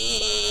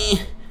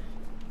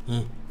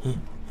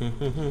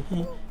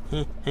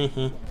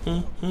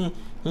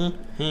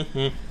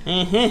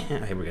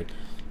 Okay, we're good.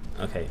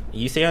 Okay,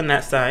 you stay on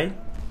that side.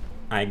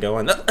 I go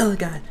on the. Oh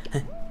God.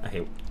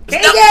 Okay. No,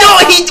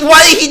 why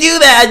did he do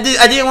that?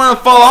 I didn't want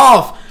to fall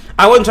off.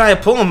 I wasn't trying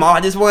to pull him off.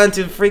 I just wanted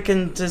to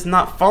freaking just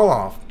not fall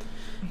off.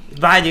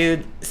 Bye,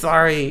 dude.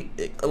 Sorry.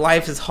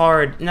 Life is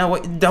hard. No,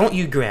 wait, don't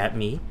you grab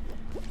me.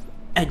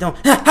 I don't.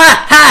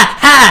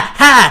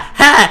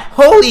 Ha!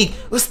 Holy!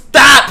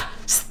 Stop!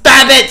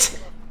 Stop it!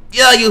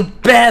 Yo, you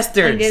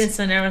bastards! I'm getting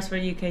so nervous for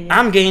you, KJ.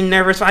 I'm getting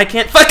nervous. I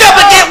can't fuck up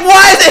again.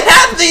 Why is it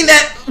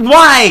happening?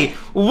 Why?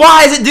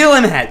 Why is it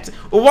doing that?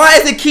 Why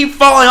does it keep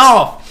falling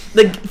off?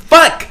 The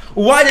fuck!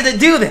 Why did it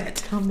do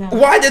that? Calm down.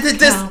 Why did it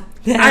just?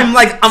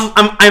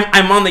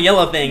 I'm on the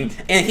yellow thing,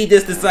 and he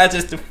just decides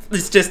just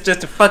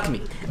to fuck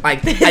me.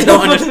 Like I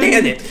don't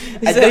understand it.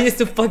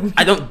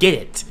 I don't get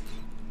it.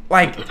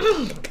 Like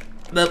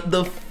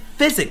the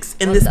physics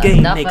in this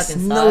game makes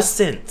no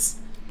sense.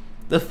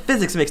 The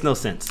physics makes no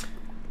sense.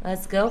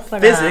 Let's go for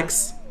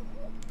physics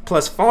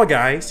plus Fall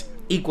Guys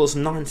equals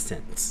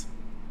nonsense.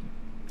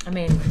 I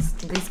mean,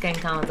 this game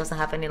count doesn't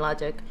have any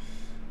logic.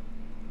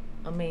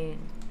 I mean,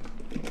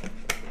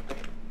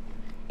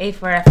 A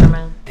for effort,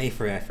 man. A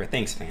for effort.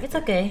 Thanks, man. It's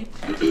okay.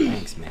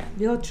 Thanks, man.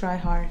 We'll try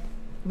hard.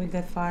 We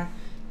get far.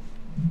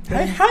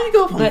 How you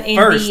go from but first?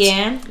 But in the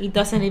end, it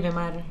doesn't even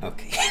matter.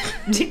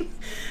 Okay.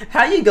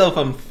 How you go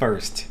from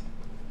first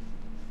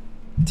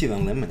to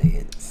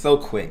eliminated so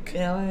quick? You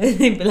know,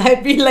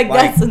 I feel like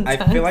that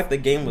sometimes. I feel like the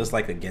game was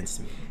like against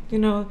me. You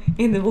know,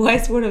 in the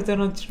wise word of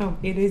Donald Trump,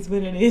 it is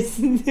what it is.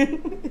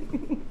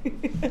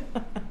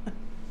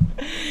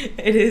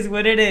 It is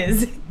what it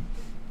is.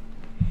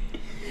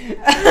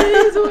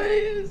 It is what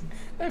it is.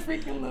 I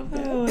freaking love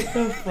that. Oh, what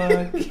the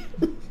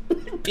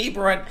fuck?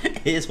 People are,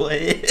 it is what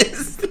it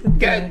is.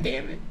 God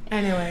damn it.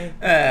 Anyway,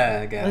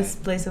 God. let's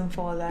play some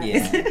Fall Guys.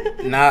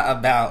 Yeah, not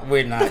about.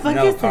 We're not.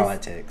 No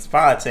politics.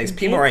 Politics.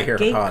 People are here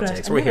for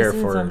politics. We're here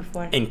for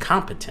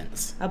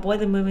incompetence. Avoid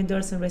the moving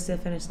doors and race to the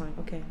finish line.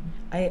 Okay,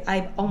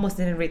 I almost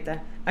didn't read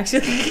that.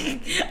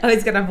 Actually, I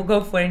was gonna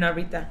go for it and not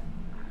read that.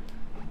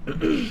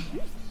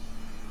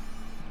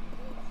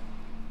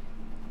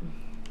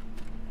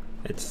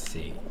 Let's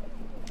see.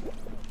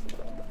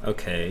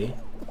 Okay,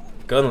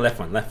 go on the left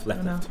one. Left.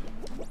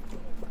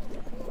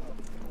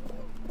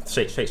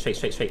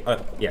 Straight. Oh,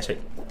 yeah, straight.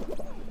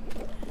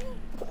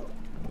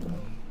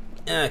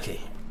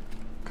 Okay.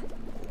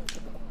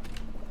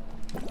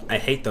 I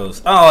hate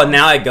those. Oh,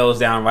 now it goes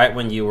down right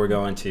when you were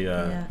going to,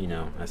 yeah. you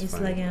know, that's it's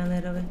funny. lagging a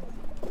little bit.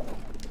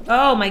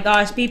 Oh my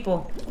gosh,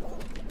 people.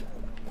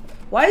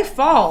 Why it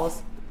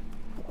falls?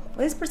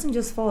 Why this person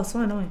just falls? So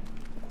annoying.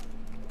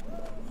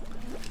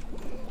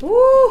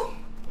 Woo!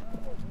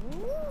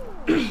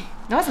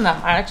 That wasn't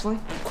that hard, actually.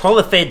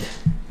 Qualificado.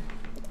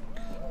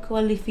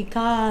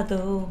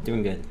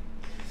 Doing good.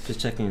 Just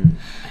checking.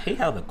 I hate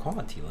how the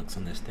quality looks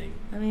on this thing.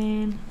 I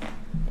mean,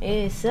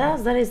 it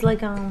says that it's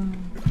like you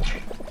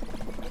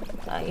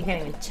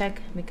can't even check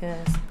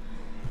because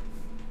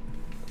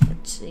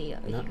let's see.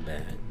 Not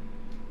bad.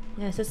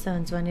 Yeah, it says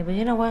 720, but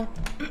you know what?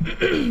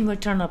 We'll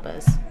turn up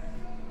as.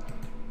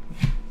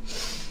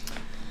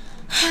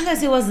 Let's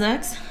see what's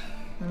next.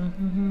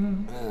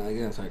 I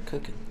gotta start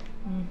cooking.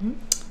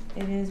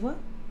 It is what?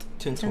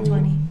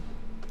 10:20.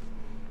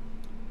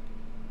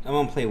 I'm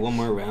gonna play one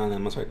more round and I'm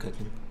gonna start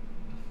cooking.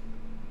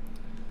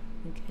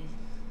 Okay.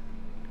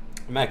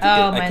 I mean, I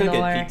could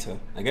get pizza.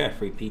 I got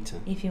free pizza.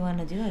 If you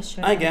wanna do that,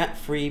 sure. I got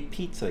free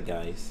pizza,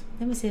 guys.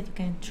 Let me see if I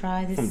can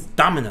try this. From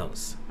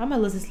Domino's. I'm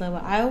gonna lose this level.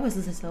 I always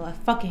lose this level. I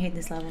fucking hate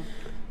this level.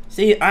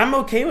 See, I'm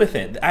okay with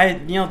it.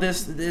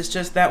 This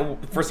just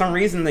that for some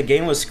reason the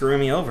game was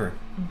screwing me over.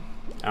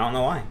 I don't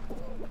know why.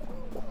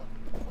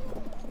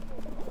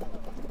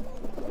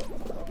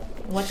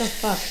 What the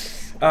fuck?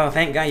 Oh,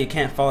 thank God you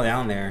can't fall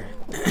down there.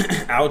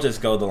 I'll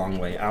just go the long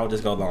way. Oh,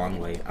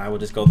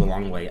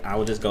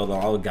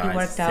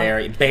 guys.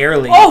 Sara,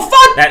 barely. Oh,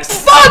 fuck!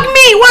 Fuck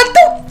me! What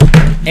the?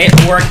 It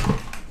worked.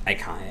 I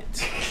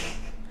can't.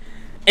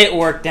 It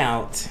worked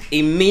out.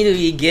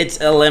 Immediately gets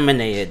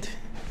eliminated.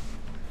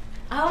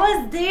 I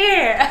was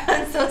there.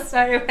 I'm so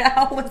sorry, but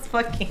I was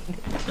fucking.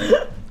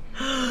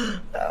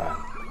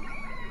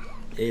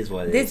 It is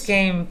what it is. This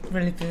game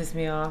really pisses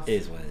me off. It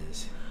is what it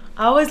is.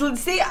 Oh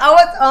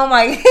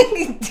my.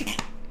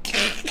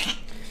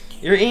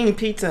 You're eating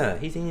pizza.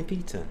 He's eating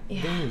pizza.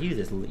 Yeah. Damn, you eat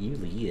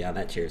out of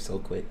that chair so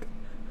quick.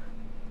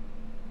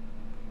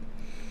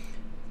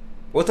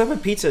 What type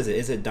of pizza is it?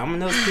 Is it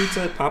Domino's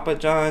pizza, Papa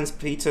John's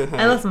pizza?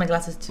 I lost my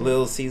glasses too.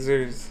 Little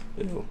Caesars.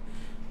 Ew.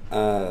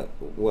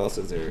 What else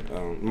is there?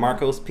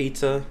 Marco's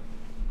Pizza.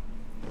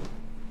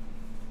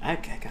 I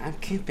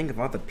can't think of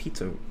all the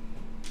pizza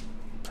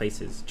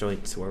places,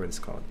 joints, whatever it's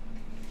called.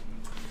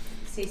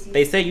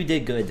 They say you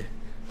did good.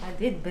 I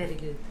did very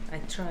good. I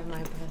tried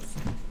my best.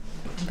 I'm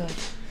good.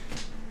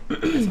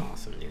 That's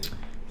awesome, dude.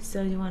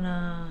 So you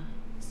wanna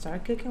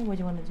start cooking? What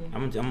do you wanna do?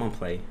 I'm gonna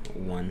play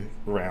one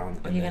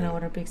round. Are you gonna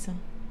order pizza?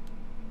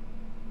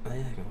 Oh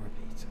yeah, I can order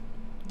pizza.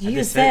 You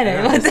just said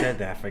it. I just said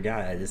that. I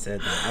forgot. I just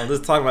said that. I was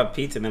just talking about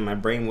pizza, and then my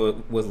brain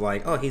was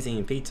like, "Oh, he's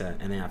eating pizza,"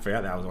 and then I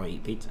forgot that I was going to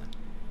eat pizza.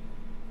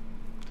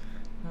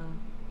 Oh.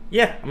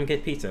 Yeah, I'm gonna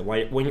get pizza.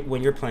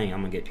 When you're playing,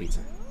 I'm gonna get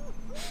pizza.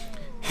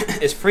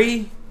 It's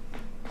free,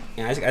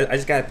 and I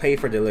just gotta pay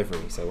for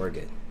delivery, so we're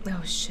good.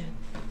 Oh shit!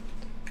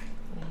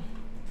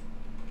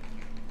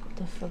 What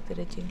the fuck did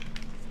I do?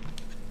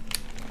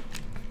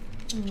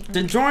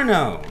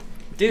 DiGiorno,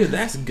 dude,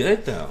 that's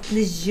good though.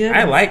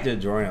 I like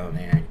DiGiorno,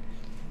 man.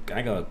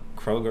 I go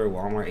Kroger,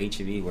 Walmart,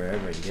 HEB,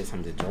 wherever, and get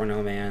some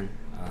DiGiorno, man.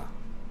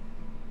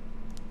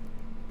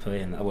 Put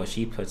it in. Well,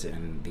 she puts it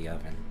in the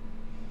oven.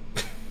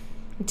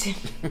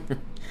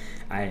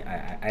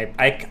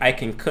 I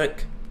can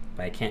cook,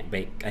 but I can't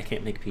bake. I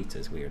can't make pizza.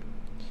 It's weird.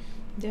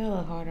 They're a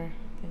lot harder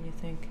than you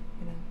think.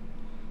 You know.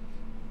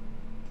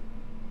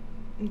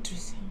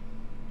 Interesting.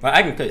 Well,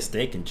 I can cook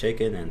steak and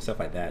chicken and stuff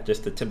like that,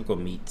 just the typical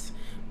meats.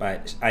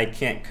 But I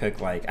can't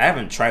cook I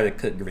haven't tried to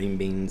cook green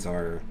beans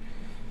or.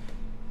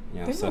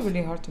 They're not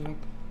really hard to make.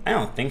 I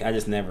don't think. I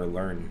just never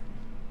learned.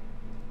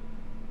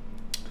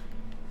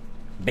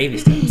 Baby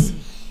steps.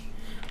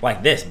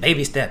 Like this.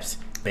 Baby steps.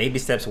 Baby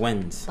steps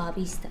wins.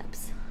 Bobby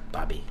steps.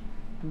 Babby.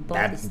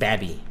 Bobby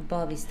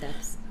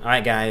steps. All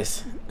right,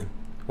 guys.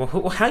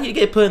 Well, how do you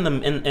get put in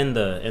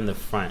the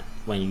front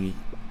when you?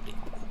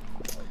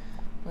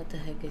 What the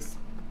heck is?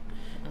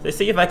 Let's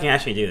see if I can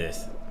actually do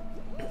this.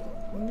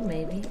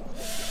 Maybe.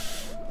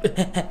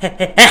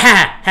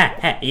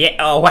 Yeah.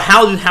 Oh,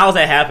 how's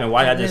that happen?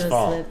 Why did I just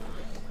fall? Slip.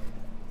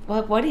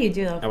 What do you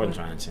do? I wasn't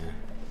trying to.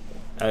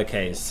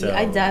 Okay, so. See,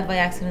 I died by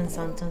accident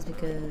sometimes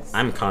because.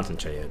 I'm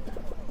concentrated.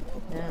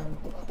 Damn,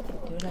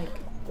 you're like.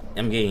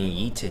 I'm getting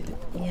yeeted.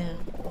 Yeah,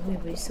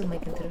 we're still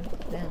making through.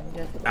 Damn,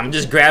 I'm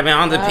just grabbing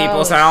onto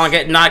people so I don't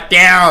get knocked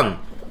down.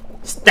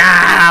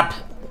 Stop.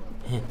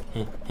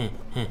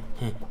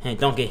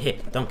 Don't get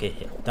hit. Don't get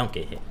hit. Don't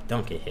get hit.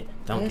 Don't get hit.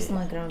 Don't get hit.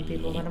 Like around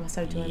people. When am I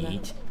start doing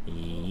that?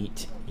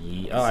 Yeet.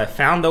 Oh, I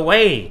found the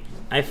way.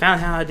 I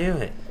found how to do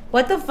it.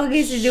 What the fuck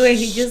is he doing?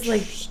 He just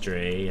like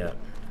straight up.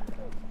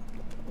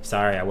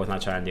 Sorry, I was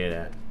not trying to do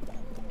that.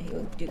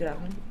 You get off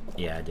him?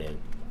 Yeah, I did.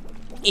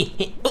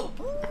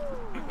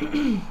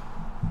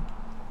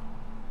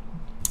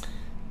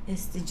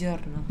 It's the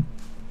giorno.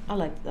 I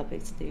like that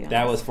pizza.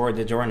 That was for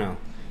the giorno.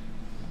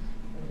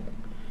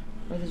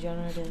 For the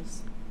giorno it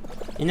is.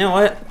 You know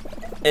what?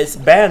 It's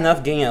bad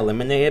enough getting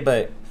eliminated,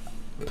 but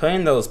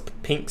putting those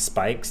pink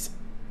spikes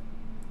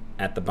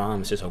at the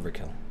bottom is just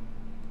overkill.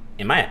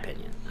 In my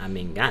opinion. I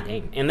mean,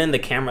 goddamn. And then the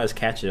cameras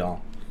catch it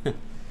all.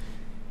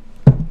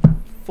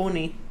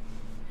 Funny.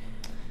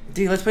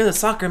 Dude, let's play the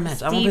soccer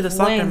match. I want to play the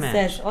soccer match.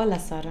 Says, "Hola,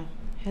 Sara.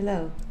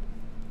 Hello."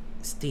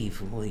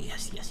 Steve. Oh,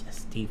 yes.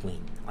 Steve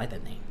Wayne. I like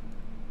that name.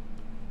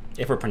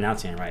 If we're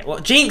pronouncing it right. Well,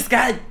 Jinx,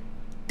 god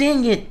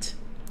dang it.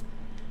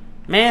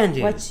 Man,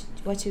 dude.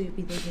 What should we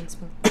be the Jinx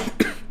for?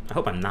 I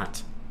hope I'm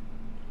not.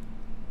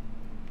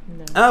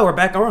 No. Oh, we're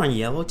back on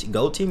yellow team.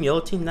 Gold team,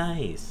 yellow team.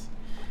 Nice.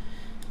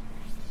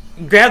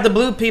 Grab the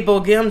blue people.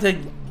 Get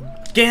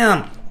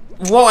them.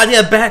 Whoa, I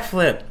did a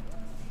backflip.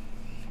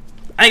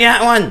 I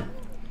got one.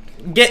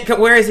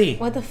 Where is he?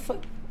 What the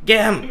fuck?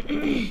 Get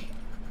him.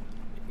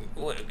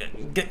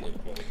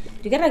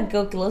 You gotta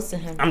go close to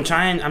him. I'm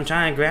trying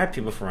to grab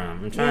people for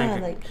him. I'm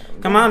trying. Yeah,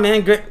 come on,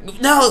 man.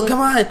 No,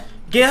 come on.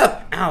 Get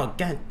up. Oh,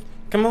 God.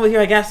 Come over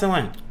here. I got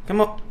someone.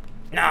 Come on.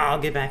 No,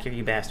 get back here,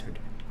 you bastard.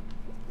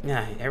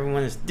 Yeah,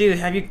 everyone is. Dude,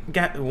 have you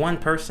got one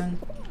person?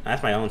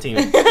 That's my own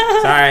team.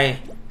 Sorry.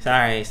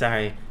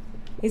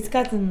 He's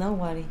got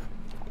nobody.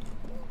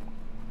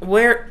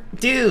 Where,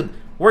 dude?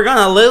 We're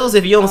gonna lose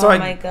if you don't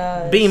start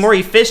being more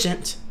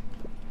efficient.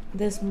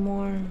 There's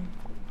more.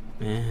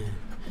 Yeah.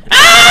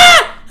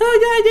 Ah! Oh,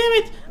 God damn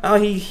it! Oh,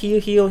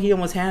 he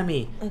almost had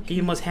me. Okay.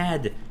 He almost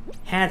had.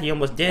 He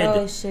almost did.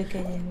 Oh shit!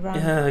 Can you run?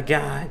 Oh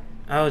God.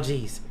 Oh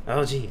jeez.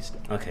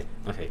 Okay.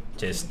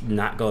 Just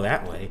not go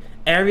that way.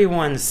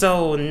 Everyone's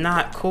so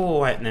not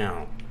cool right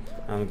now.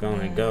 I'm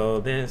gonna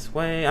go this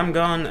way. I'm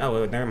going.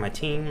 Oh, they're my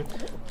team.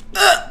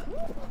 Ah!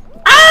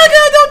 God!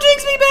 Don't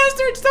jinx me,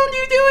 bastards! Don't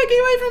you do it!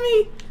 Get away from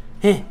me!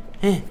 Oh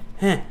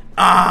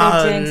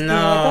no!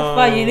 What the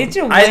fuck? You need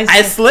to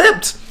I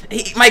slipped.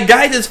 My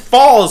guy just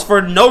falls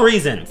for no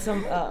reason.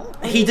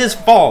 He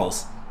just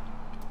falls.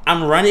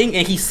 I'm running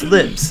and he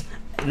slips.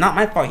 Not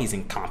my fault. He's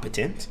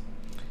incompetent.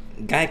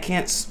 Guy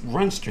can't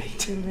run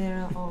straight.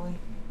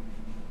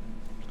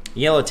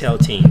 Yellowtail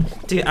team,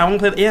 dude. I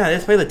want to play. Yeah,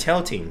 let's play the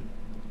tail team.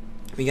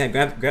 We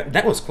gotta grab.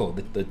 That was cool.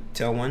 The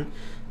tail one.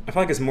 I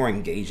feel like it's more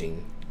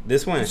engaging.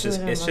 This one is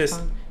just. It's just.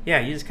 Fun. Yeah,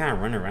 you just kind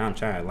of run around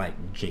trying to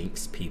like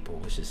jinx people,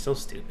 which is so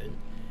stupid.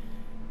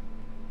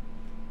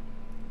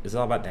 It's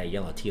all about that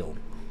yellow teal.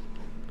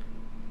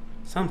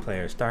 Some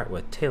players start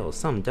with tails,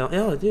 some don't.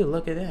 Oh, dude,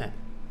 look at that.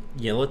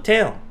 Yellow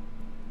tail.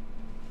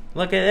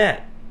 Look at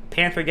that.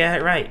 Panther got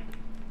it right.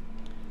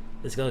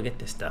 Let's go get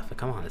this stuff.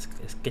 Come on, let's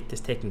get this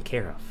taken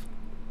care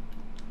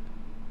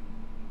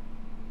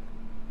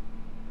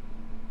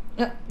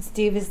of.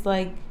 Steve is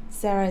like,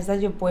 Sarah, is that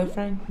your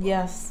boyfriend?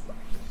 Yes.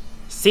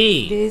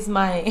 Sí. This is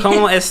my.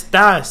 ¿Cómo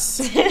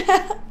estás?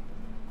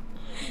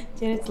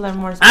 Tienes to learn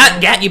more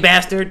Spanish. Got you,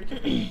 bastard.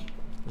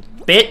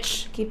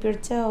 Bitch. Keep your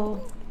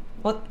tail.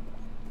 What?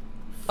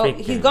 Oh,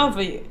 he's gone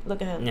for you.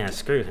 Look at him. Yeah,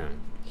 screw him.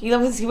 He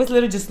was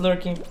literally just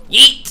lurking.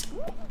 Yeet.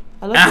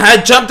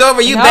 I jumped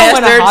over you,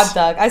 bastards. I want a hot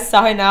dog. I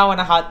saw it now. I want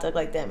a hot dog.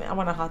 Like, damn it. I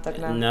want a hot dog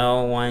now.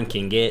 No one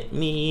can get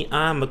me.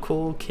 I'm a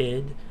cool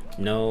kid.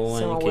 No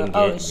one can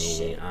get me.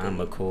 Shit,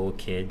 I'm a cool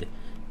kid.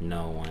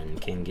 No one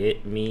can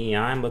get me.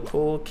 I'm a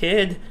cool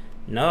kid.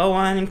 No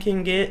one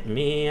can get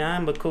me.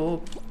 I'm a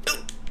cool.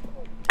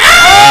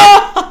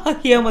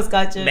 He almost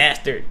got you.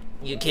 Bastard.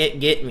 You can't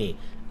get me.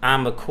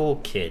 I'm a cool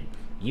kid.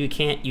 You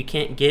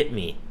can't get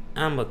me.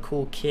 I'm a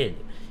cool kid.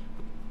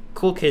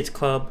 Cool Kids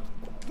Club.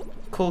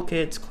 Cool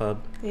Kids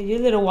Club. Yeah, you're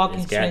little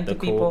walking straight to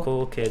people.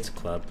 Cool Kids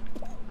Club.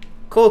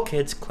 Cool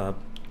Kids Club.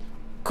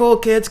 Cool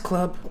Kids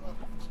Club.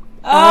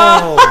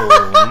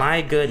 Oh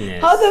my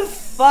goodness. How the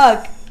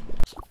fuck?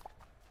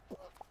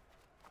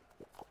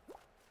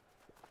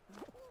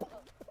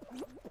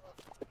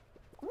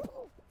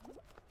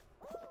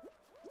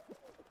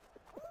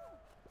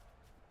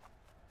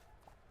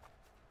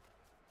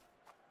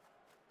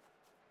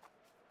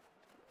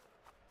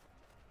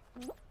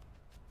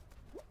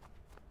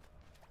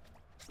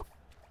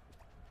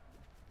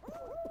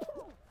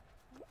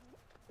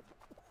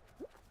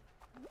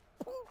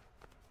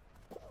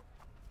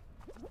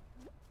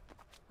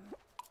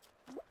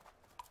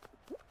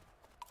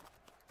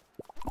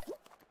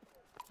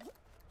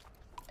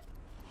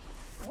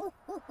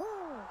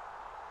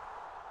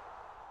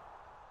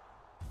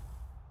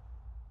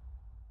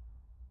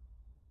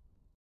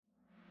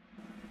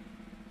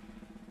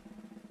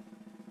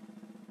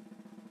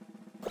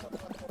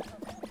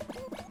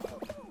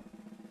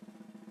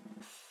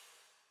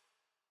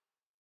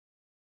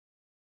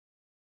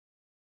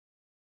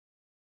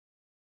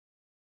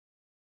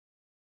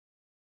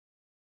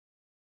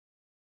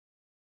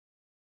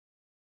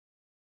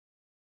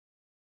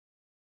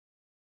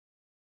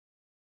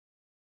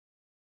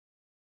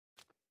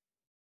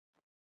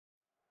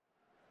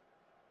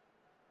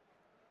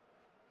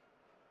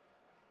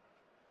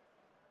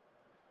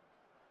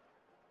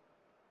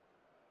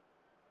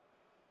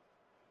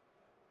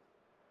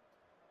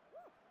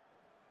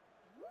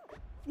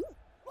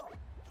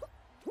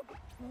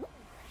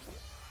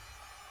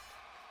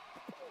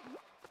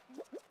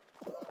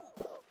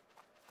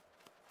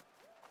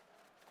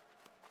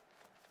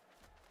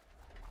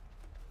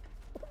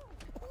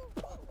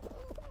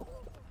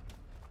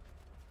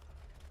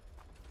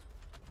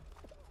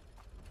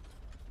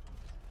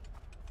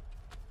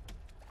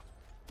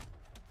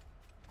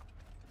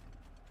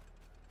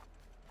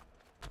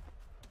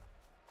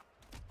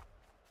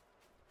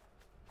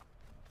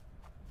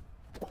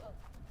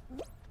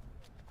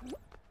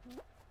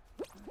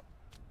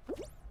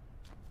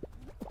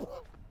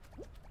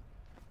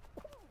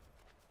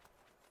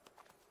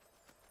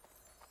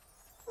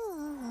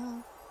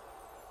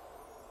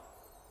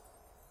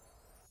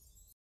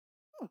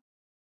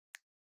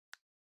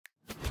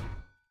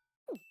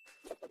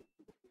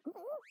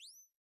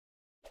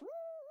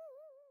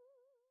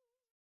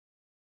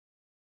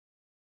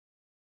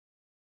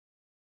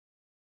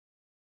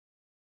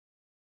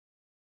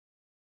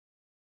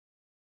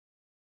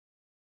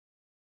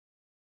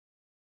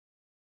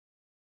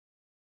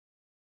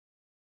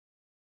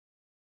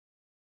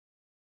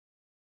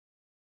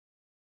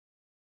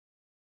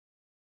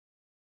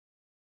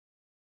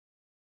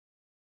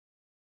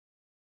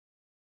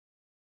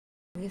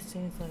 This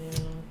thing's not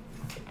even on.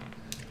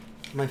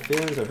 My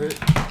feelings are hurt.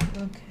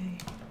 Okay.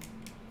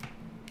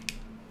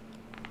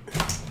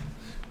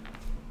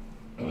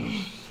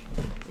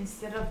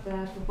 Instead of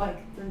that,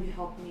 like, then you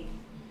help me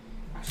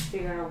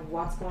figure out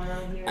what's going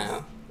on here.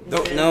 I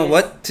don't know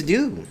what to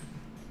do.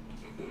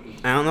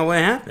 I don't know what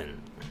happened.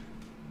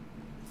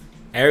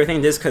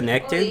 Everything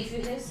disconnected. Well, if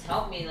you just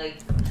help me, like,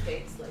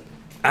 fix, like.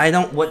 I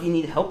don't. What do you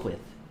need help with?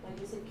 Like,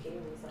 you said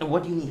cables.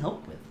 What do you need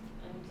help with?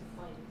 I need to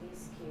find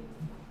these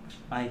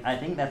cables. I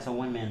think that's a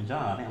one-man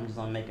job. I think I'm just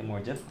gonna make it more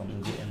difficult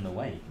and get in the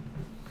way.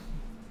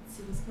 Let's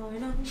see what's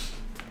going on.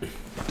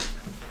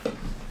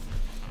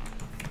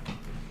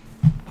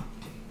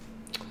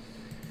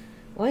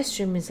 Why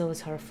streaming is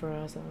always hard for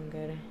us? I don't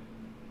get it.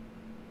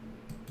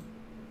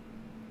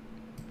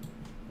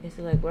 Is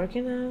it like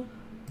working now?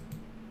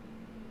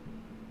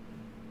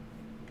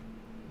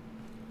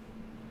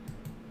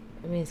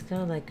 I mean, it's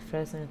kind of like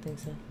fresh, I think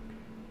so.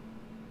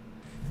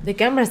 The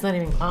camera's not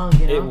even on,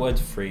 you know? It would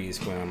freeze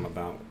when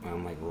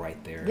I'm like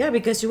right there. Yeah,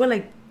 because you were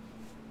like,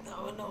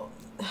 oh no,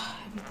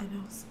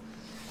 everything else.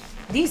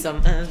 These are,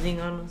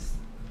 being honest.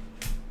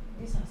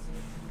 These are so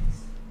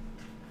nice.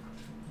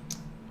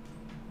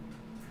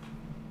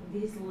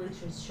 These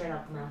literally straight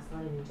up masks,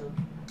 not even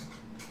joking.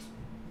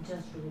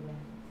 Just really bad.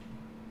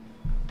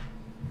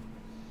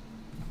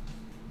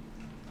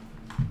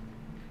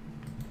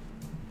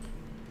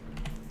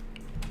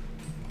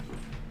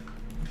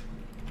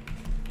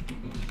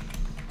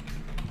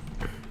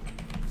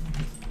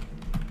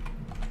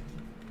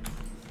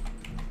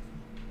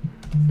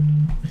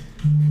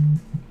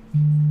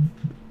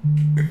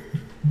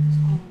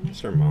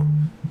 Sure,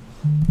 Mom.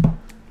 I'm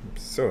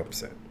so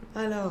upset.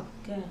 Hello.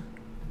 ¿Qué?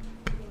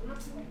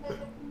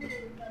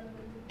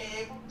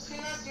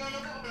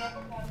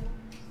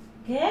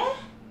 ¿Qué?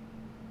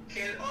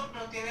 Que el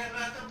horno tiene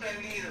rato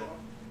prendido.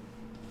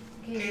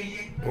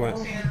 ¿Qué? What?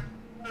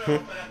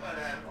 Para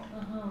pararlo.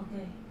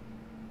 Okay.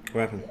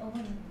 What happened? The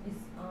oven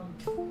is on.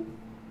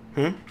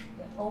 Hmm?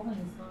 The oven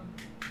is on.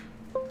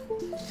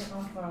 It's been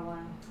on for a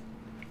while.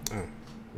 Oh.